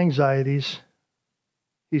kinds of anxieties,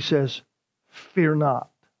 He says, fear not.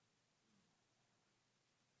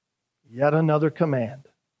 Yet another command.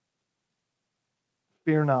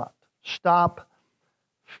 Fear not. Stop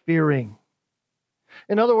fearing.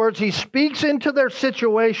 In other words, He speaks into their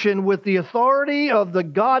situation with the authority of the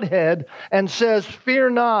Godhead and says, fear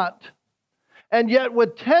not. And yet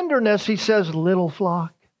with tenderness, He says, little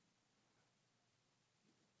flock.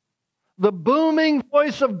 The booming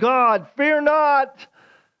voice of God, fear not,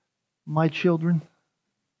 my children.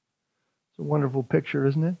 It's a wonderful picture,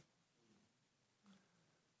 isn't it?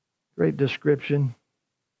 Great description.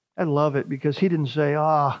 I love it because He didn't say,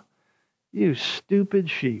 you stupid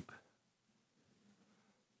sheep.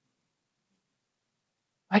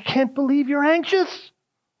 I can't believe you're anxious.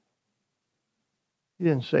 He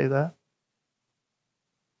didn't say that.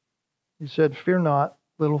 He said, fear not,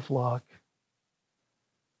 little flock.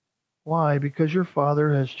 Why? Because your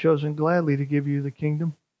Father has chosen gladly to give you the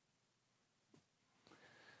kingdom.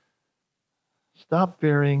 Stop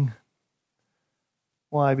fearing.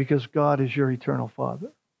 Why? Because God is your eternal Father.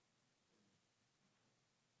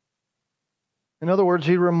 In other words,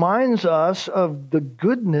 He reminds us of the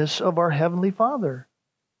goodness of our Heavenly Father.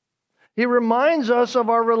 He reminds us of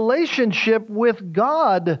our relationship with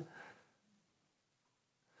God.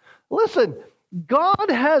 Listen, God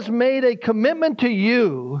has made a commitment to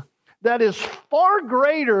you that is far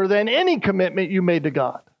greater than any commitment you made to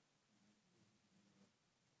God.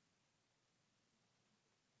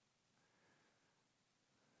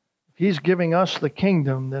 He's giving us the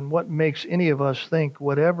kingdom, then what makes any of us think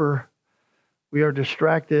whatever we are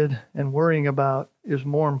distracted and worrying about is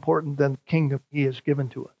more important than the kingdom He has given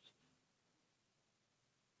to us?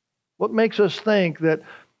 What makes us think that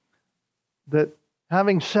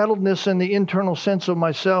having settledness in the internal sense of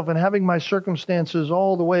myself and having my circumstances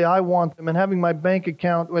all the way I want them and having my bank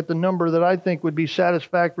account at the number that I think would be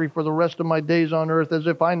satisfactory for the rest of my days on earth, as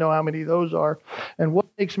if I know how many those are, and what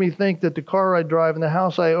makes me think that the car I drive and the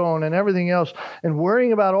house I own and everything else, and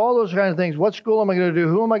worrying about all those kinds of things, what school am I going to do,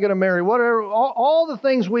 who am I going to marry, whatever, all the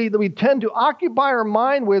things that we tend to occupy our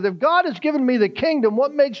mind with. If God has given me the kingdom,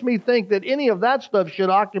 what makes me think that any of that stuff should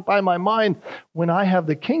occupy my mind when I have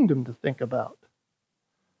the kingdom to think about?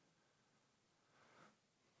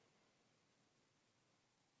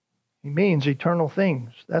 He means eternal things.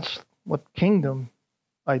 That's what kingdom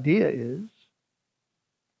idea is.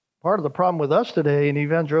 Part of the problem with us today in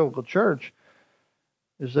evangelical church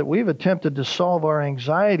is that we've attempted to solve our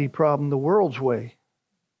anxiety problem the world's way.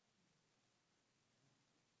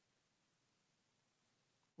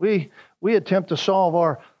 We attempt to solve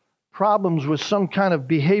our problems with some kind of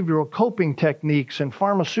behavioral coping techniques and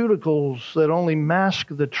pharmaceuticals that only mask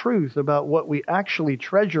the truth about what we actually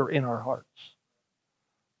treasure in our hearts.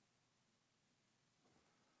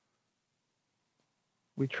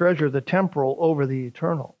 We treasure the temporal over the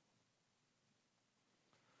eternal.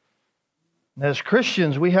 As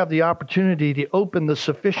Christians, we have the opportunity to open the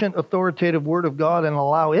sufficient authoritative Word of God and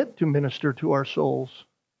allow it to minister to our souls.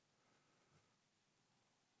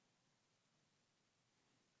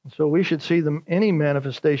 And so we should see any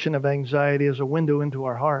manifestation of anxiety as a window into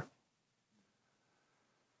our heart.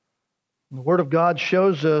 And the Word of God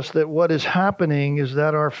shows us that what is happening is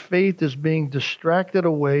that our faith is being distracted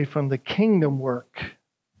away from the kingdom work.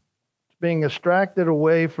 Being distracted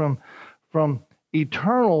away from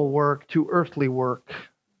eternal work to earthly work.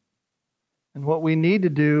 And what we need to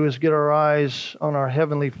do is get our eyes on our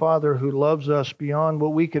Heavenly Father who loves us beyond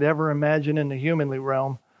what we could ever imagine in the humanly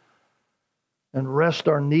realm, and rest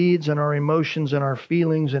our needs and our emotions and our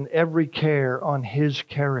feelings and every care on His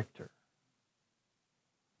character.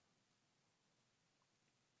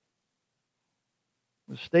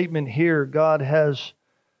 The statement here, God has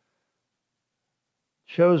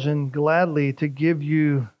chosen gladly to give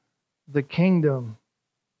you the kingdom.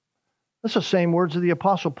 That's the same words of the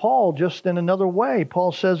Apostle Paul, just in another way.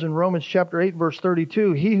 Paul says in Romans chapter 8, verse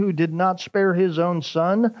 32, He who did not spare His own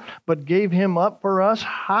Son, but gave Him up for us,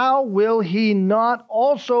 how will He not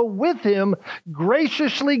also with Him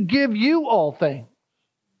graciously give you all things?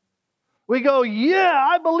 We go, yeah,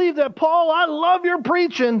 I believe that, Paul. I love your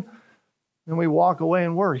preaching. And we walk away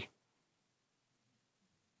and worry.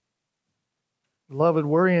 Beloved,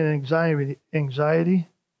 worry and anxiety,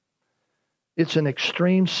 it's an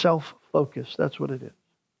extreme self-focus. That's what it is.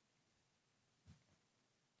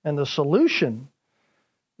 And the solution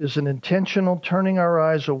is an intentional turning our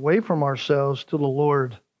eyes away from ourselves to the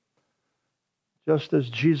Lord, just as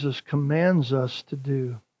Jesus commands us to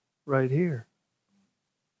do right here.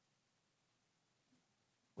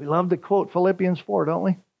 We love to quote Philippians 4, don't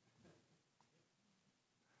we?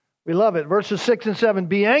 We love it. Verses 6 and 7.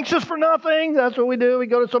 Be anxious for nothing. That's what we do. We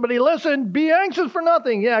go to somebody, listen, be anxious for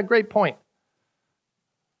nothing. Yeah, great point.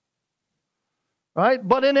 Right?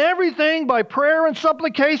 But in everything, by prayer and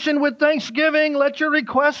supplication with thanksgiving, let your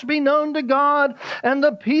requests be known to God, and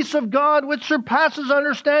the peace of God, which surpasses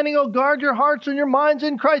understanding, will guard your hearts and your minds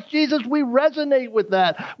in Christ Jesus. We resonate with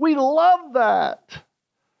that. We love that.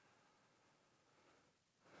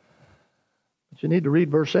 But you need to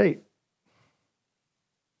read verse 8.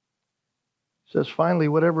 It says, finally,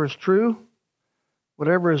 whatever is true,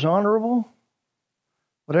 whatever is honorable,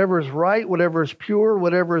 whatever is right, whatever is pure,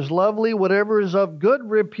 whatever is lovely, whatever is of good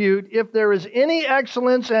repute, if there is any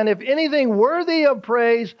excellence and if anything worthy of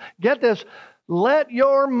praise, get this, let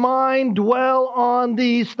your mind dwell on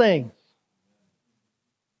these things.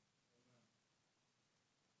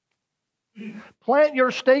 Plant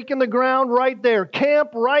your stake in the ground right there.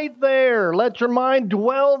 Camp right there. Let your mind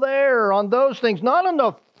dwell there on those things, not on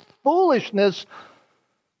the foolishness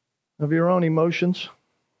of your own emotions.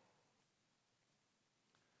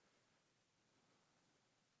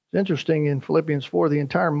 It's interesting in Philippians 4, the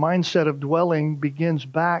entire mindset of dwelling begins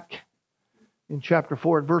back in chapter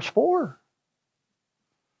 4 at verse 4.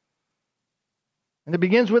 And it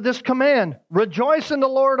begins with this command, rejoice in the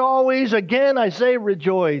Lord always. Again, I say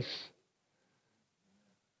rejoice.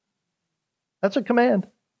 That's a command.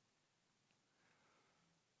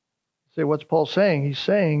 Say, what's Paul saying? He's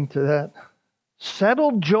saying to that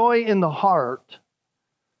settled joy in the heart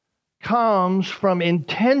comes from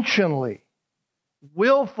intentionally,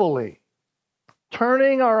 willfully,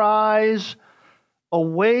 turning our eyes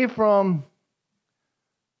away from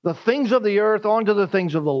the things of the earth onto the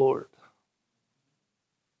things of the Lord.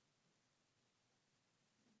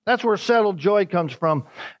 That's where settled joy comes from.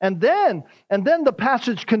 And then the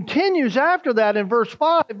passage continues after that in verse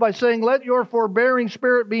 5 by saying, let your forbearing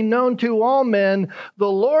spirit be known to all men. The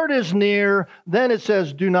Lord is near. Then it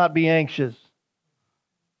says, do not be anxious.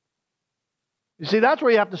 You see, that's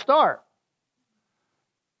where you have to start.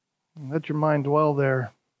 Let your mind dwell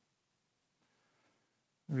there.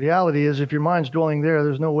 The reality is, if your mind's dwelling there,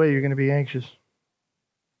 there's no way you're going to be anxious.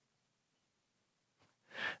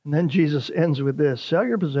 And then Jesus ends with this: sell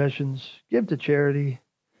your possessions, give to charity,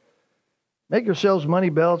 make yourselves money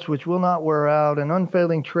belts which will not wear out, an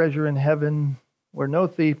unfailing treasure in heaven where no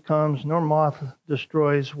thief comes nor moth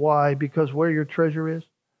destroys. Why? Because where your treasure is,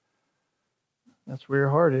 that's where your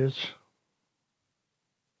heart is.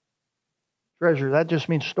 Treasure, that just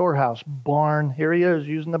means storehouse, barn. Here he is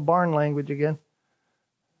using the barn language again.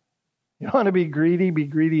 You want to be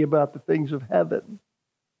greedy about the things of heaven.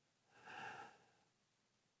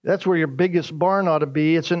 That's where your biggest barn ought to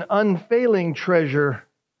be. It's an unfailing treasure.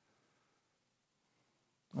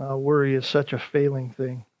 Worry is such a failing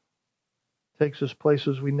thing. It takes us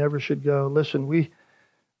places we never should go. Listen,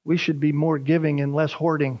 we should be more giving and less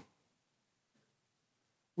hoarding.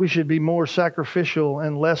 We should be more sacrificial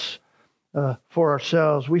and less for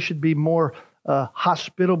ourselves. We should be more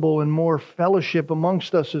hospitable and more fellowship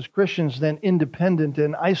amongst us as Christians than independent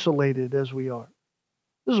and isolated as we are.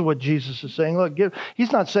 This is what Jesus is saying. Look,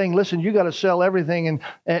 he's not saying, listen, you got to sell everything.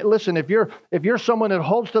 And listen, if you're someone that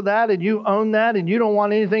holds to that and you own that and you don't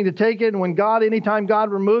want anything to take it, and anytime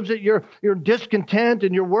God removes it, you're discontent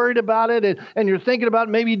and you're worried about it and you're thinking about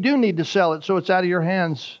maybe you do need to sell it so it's out of your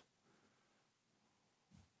hands.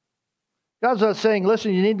 God's not saying,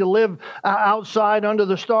 listen, you need to live outside under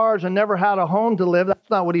the stars and never had a home to live. That's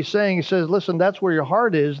not what he's saying. He says, listen, that's where your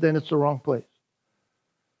heart is, then it's the wrong place.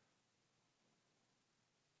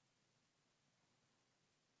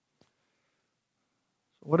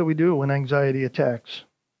 What do we do when anxiety attacks?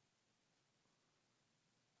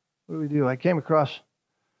 What do we do? I came across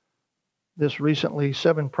this recently,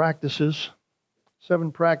 7 practices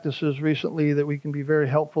recently that we can be very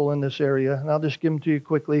helpful in this area. And I'll just give them to you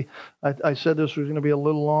quickly. I said this was going to be a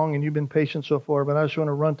little long, and you've been patient so far, but I just want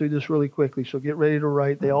to run through this really quickly. So get ready to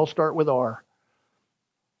write. They all start with R.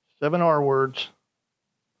 7 R words.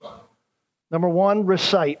 Number 1,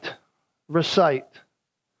 recite. Recite.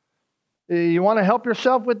 You want to help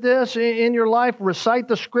yourself with this in your life? Recite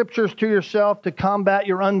the scriptures to yourself to combat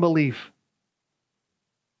your unbelief.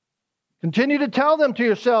 Continue to tell them to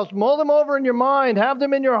yourselves. Mull them over in your mind. Have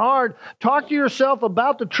them in your heart. Talk to yourself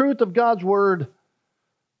about the truth of God's Word.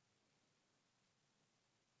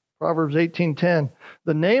 Proverbs 18:10.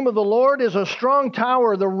 The name of the Lord is a strong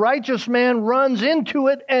tower. The righteous man runs into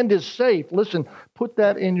it and is safe. Listen, put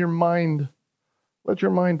that in your mind. Let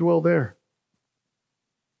your mind dwell there.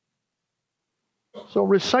 So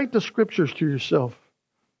recite the scriptures to yourself.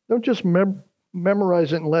 Don't just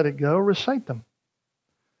memorize it and let it go. Recite them.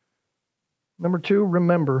 Number 2,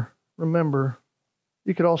 remember. Remember.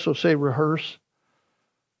 You could also say rehearse.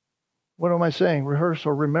 What am I saying? Rehearse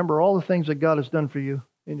or remember all the things that God has done for you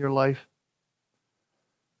in your life.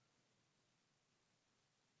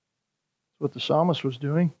 That's what the psalmist was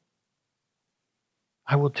doing.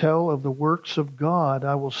 I will tell of the works of God.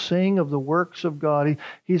 I will sing of the works of God.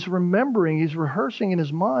 He's remembering, he's rehearsing in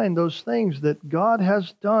his mind those things that God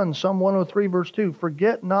has done. Psalm 103 verse 2,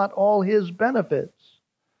 forget not all his benefits.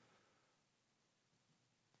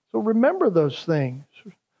 So remember those things.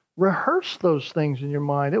 Rehearse those things in your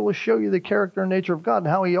mind. It will show you the character and nature of God and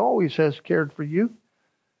how he always has cared for you.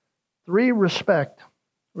 3, respect.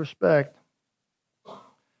 Respect.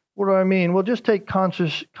 What do I mean? Well, just take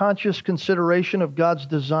conscious consideration of God's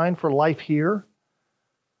design for life here.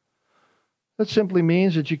 That simply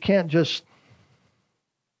means that you can't just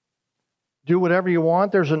do whatever you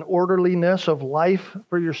want. There's an orderliness of life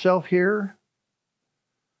for yourself here.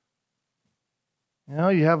 You know,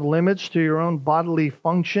 you have limits to your own bodily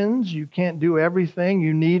functions. You can't do everything.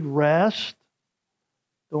 You need rest.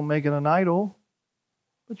 Don't make it an idol,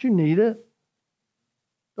 but you need it.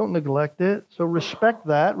 Don't neglect it. So respect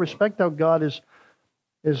that. Respect how God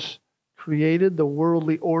has created the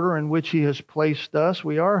worldly order in which he has placed us.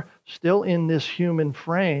 We are still in this human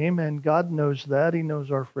frame, and God knows that. He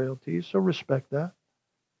knows our frailties, so respect that.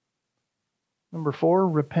 Number 4,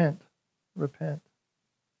 repent. Repent.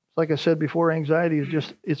 Like I said before, anxiety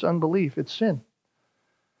is it's unbelief. It's sin.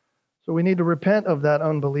 So we need to repent of that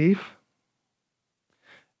unbelief.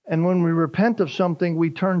 And when we repent of something, we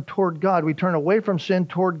turn toward God. We turn away from sin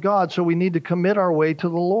toward God, so we need to commit our way to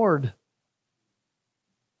the Lord.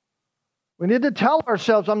 We need to tell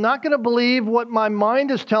ourselves, I'm not going to believe what my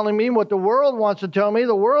mind is telling me, what the world wants to tell me,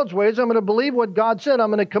 the world's ways. I'm going to believe what God said. I'm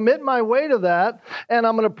going to commit my way to that, and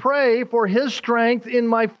I'm going to pray for His strength in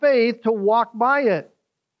my faith to walk by it.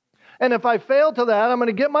 And if I fail to that, I'm going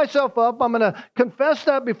to get myself up, I'm going to confess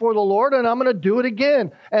that before the Lord, and I'm going to do it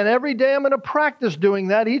again. And every day I'm going to practice doing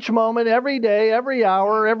that each moment, every day, every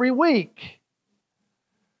hour, every week.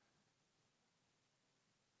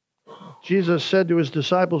 Jesus said to His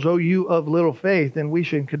disciples, "O you of little faith," and we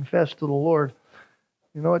should confess to the Lord,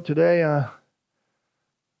 you know what, today I'm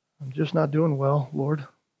just not doing well, Lord.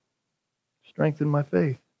 Strengthen my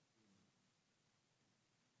faith.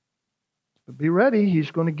 But be ready.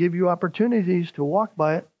 He's going to give you opportunities to walk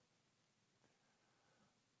by it.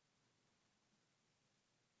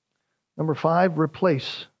 Number 5,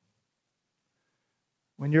 replace.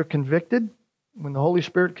 When you're convicted, when the Holy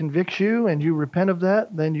Spirit convicts you and you repent of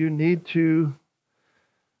that, then you need to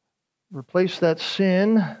replace that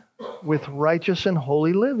sin with righteous and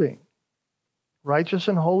holy living. Righteous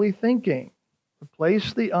and holy thinking.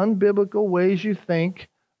 Replace the unbiblical ways you think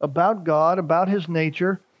about God, about His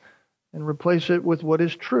nature, and replace it with what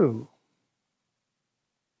is true.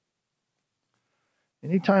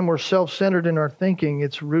 Anytime we're self-centered in our thinking,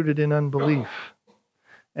 it's rooted in unbelief.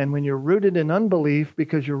 And when you're rooted in unbelief,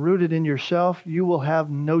 because you're rooted in yourself, you will have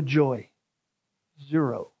no joy.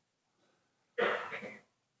 0.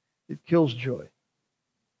 It kills joy.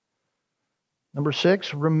 Number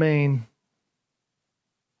 6, remain.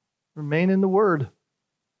 Remain in the Word.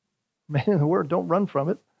 Remain in the Word. Don't run from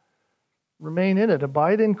it. Remain in it.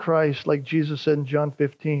 Abide in Christ, like Jesus said in John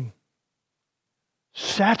 15.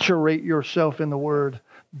 Saturate yourself in the Word.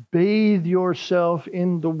 Bathe yourself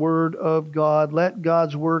in the Word of God. Let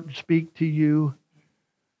God's Word speak to you.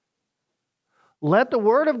 Let the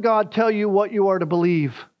Word of God tell you what you are to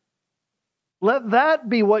believe. Let that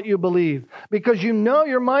be what you believe. Because you know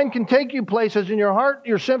your mind can take you places, and your heart,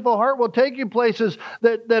 your sinful heart will take you places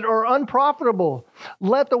that are unprofitable.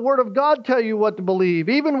 Let the Word of God tell you what to believe.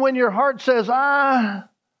 Even when your heart says,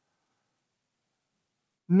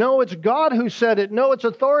 no, it's God who said it. No, it's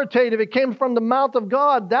authoritative. It came from the mouth of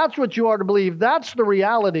God. That's what you are to believe. That's the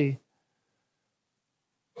reality.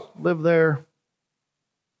 Live there.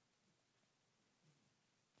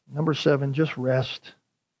 Number 7, just rest.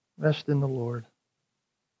 Rest in the Lord.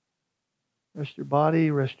 Rest your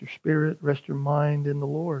body, rest your spirit, rest your mind in the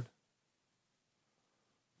Lord.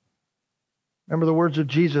 Remember the words of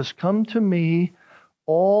Jesus, "Come to me,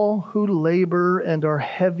 all who labor and are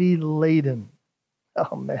heavy laden."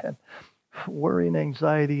 Oh man, worry and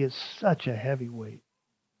anxiety is such a heavy weight.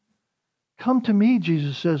 Come to me,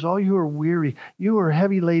 Jesus says, all you are weary, you are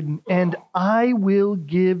heavy laden, and I will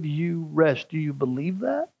give you rest. Do you believe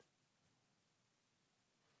that?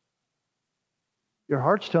 Your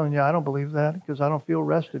heart's telling you, I don't believe that because I don't feel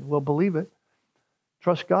rested. Well, believe it.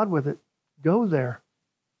 Trust God with it. Go there.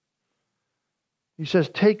 He says,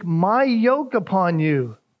 take my yoke upon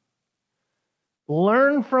you.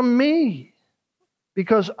 Learn from me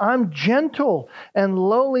because I'm gentle and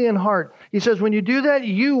lowly in heart. He says, when you do that,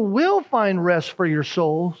 you will find rest for your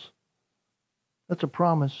souls. That's a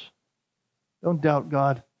promise. Don't doubt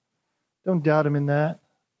God. Don't doubt Him in that.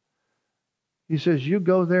 He says, you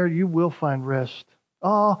go there, you will find rest.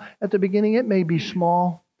 Oh, at the beginning, it may be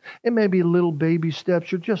small. It may be little baby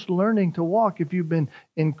steps. You're just learning to walk if you've been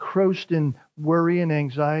engrossed in worry and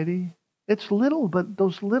anxiety. It's little, but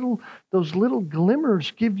those little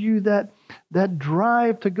glimmers give you that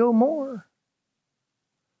drive to go more.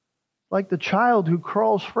 Like the child who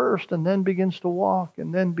crawls first and then begins to walk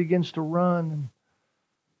and then begins to run. And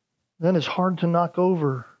then it's hard to knock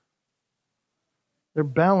over. They're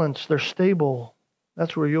balanced. They're stable.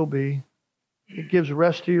 That's where you'll be. It gives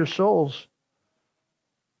rest to your souls.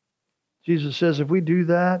 Jesus says if we do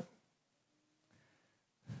that,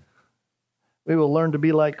 we will learn to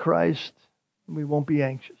be like Christ and we won't be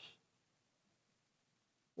anxious.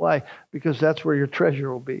 Why? Because that's where your treasure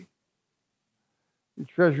will be. Your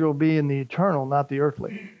treasure will be in the eternal, not the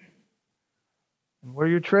earthly. And where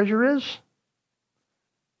your treasure is,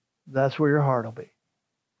 that's where your heart will be.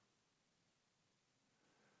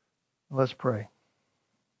 Let's pray.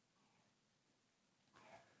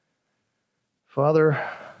 Father,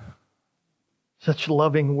 such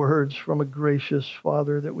loving words from a gracious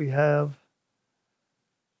Father that we have.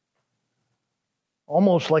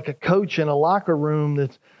 Almost like a coach in a locker room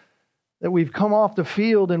that we've come off the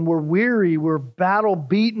field and we're weary, we're battle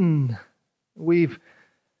beaten. We're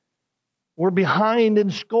we're behind in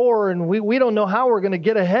score and we don't know how we're going to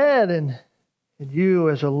get ahead. And you,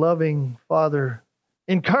 as a loving Father,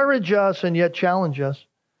 encourage us and yet challenge us.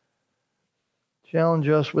 Challenge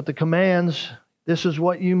us with the commands. This is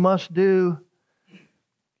what you must do.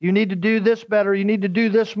 You need to do this better. You need to do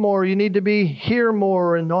this more. You need to be here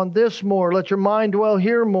more and on this more. Let your mind dwell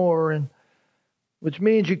here more. And which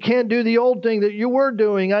means you can't do the old thing that you were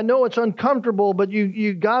doing. I know it's uncomfortable, but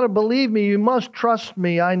you got to believe me. You must trust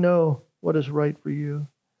me. I know what is right for you.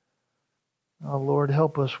 Oh, Lord,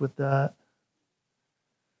 help us with that.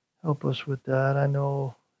 Help us with that. I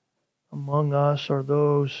know among us are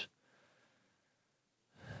those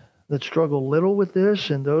that struggle little with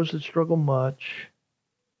this and those that struggle much.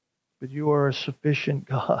 But you are a sufficient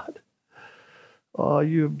God. Oh,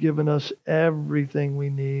 you have given us everything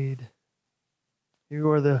we need.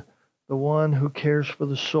 You are the one who cares for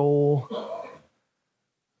the soul.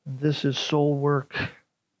 And this is soul work.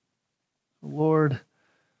 Lord,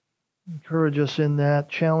 encourage us in that.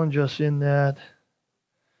 Challenge us in that.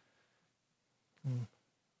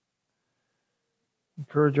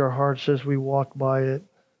 Encourage our hearts as we walk by it.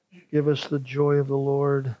 Give us the joy of the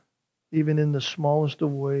Lord, even in the smallest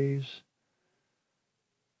of ways,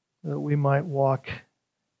 that we might walk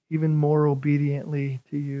even more obediently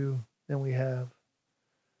to you than we have.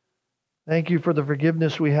 Thank you for the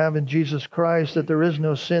forgiveness we have in Jesus Christ, that there is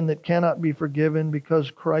no sin that cannot be forgiven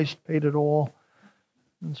because Christ paid it all.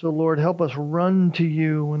 And so, Lord, help us run to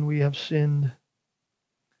you when we have sinned,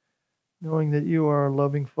 knowing that you are our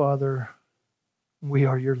loving Father. We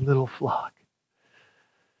are your little flock.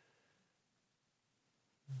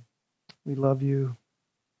 We love you.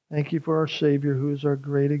 Thank you for our Savior, who is our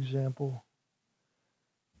great example.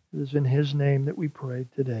 It is in his name that we pray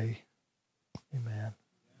today. Amen.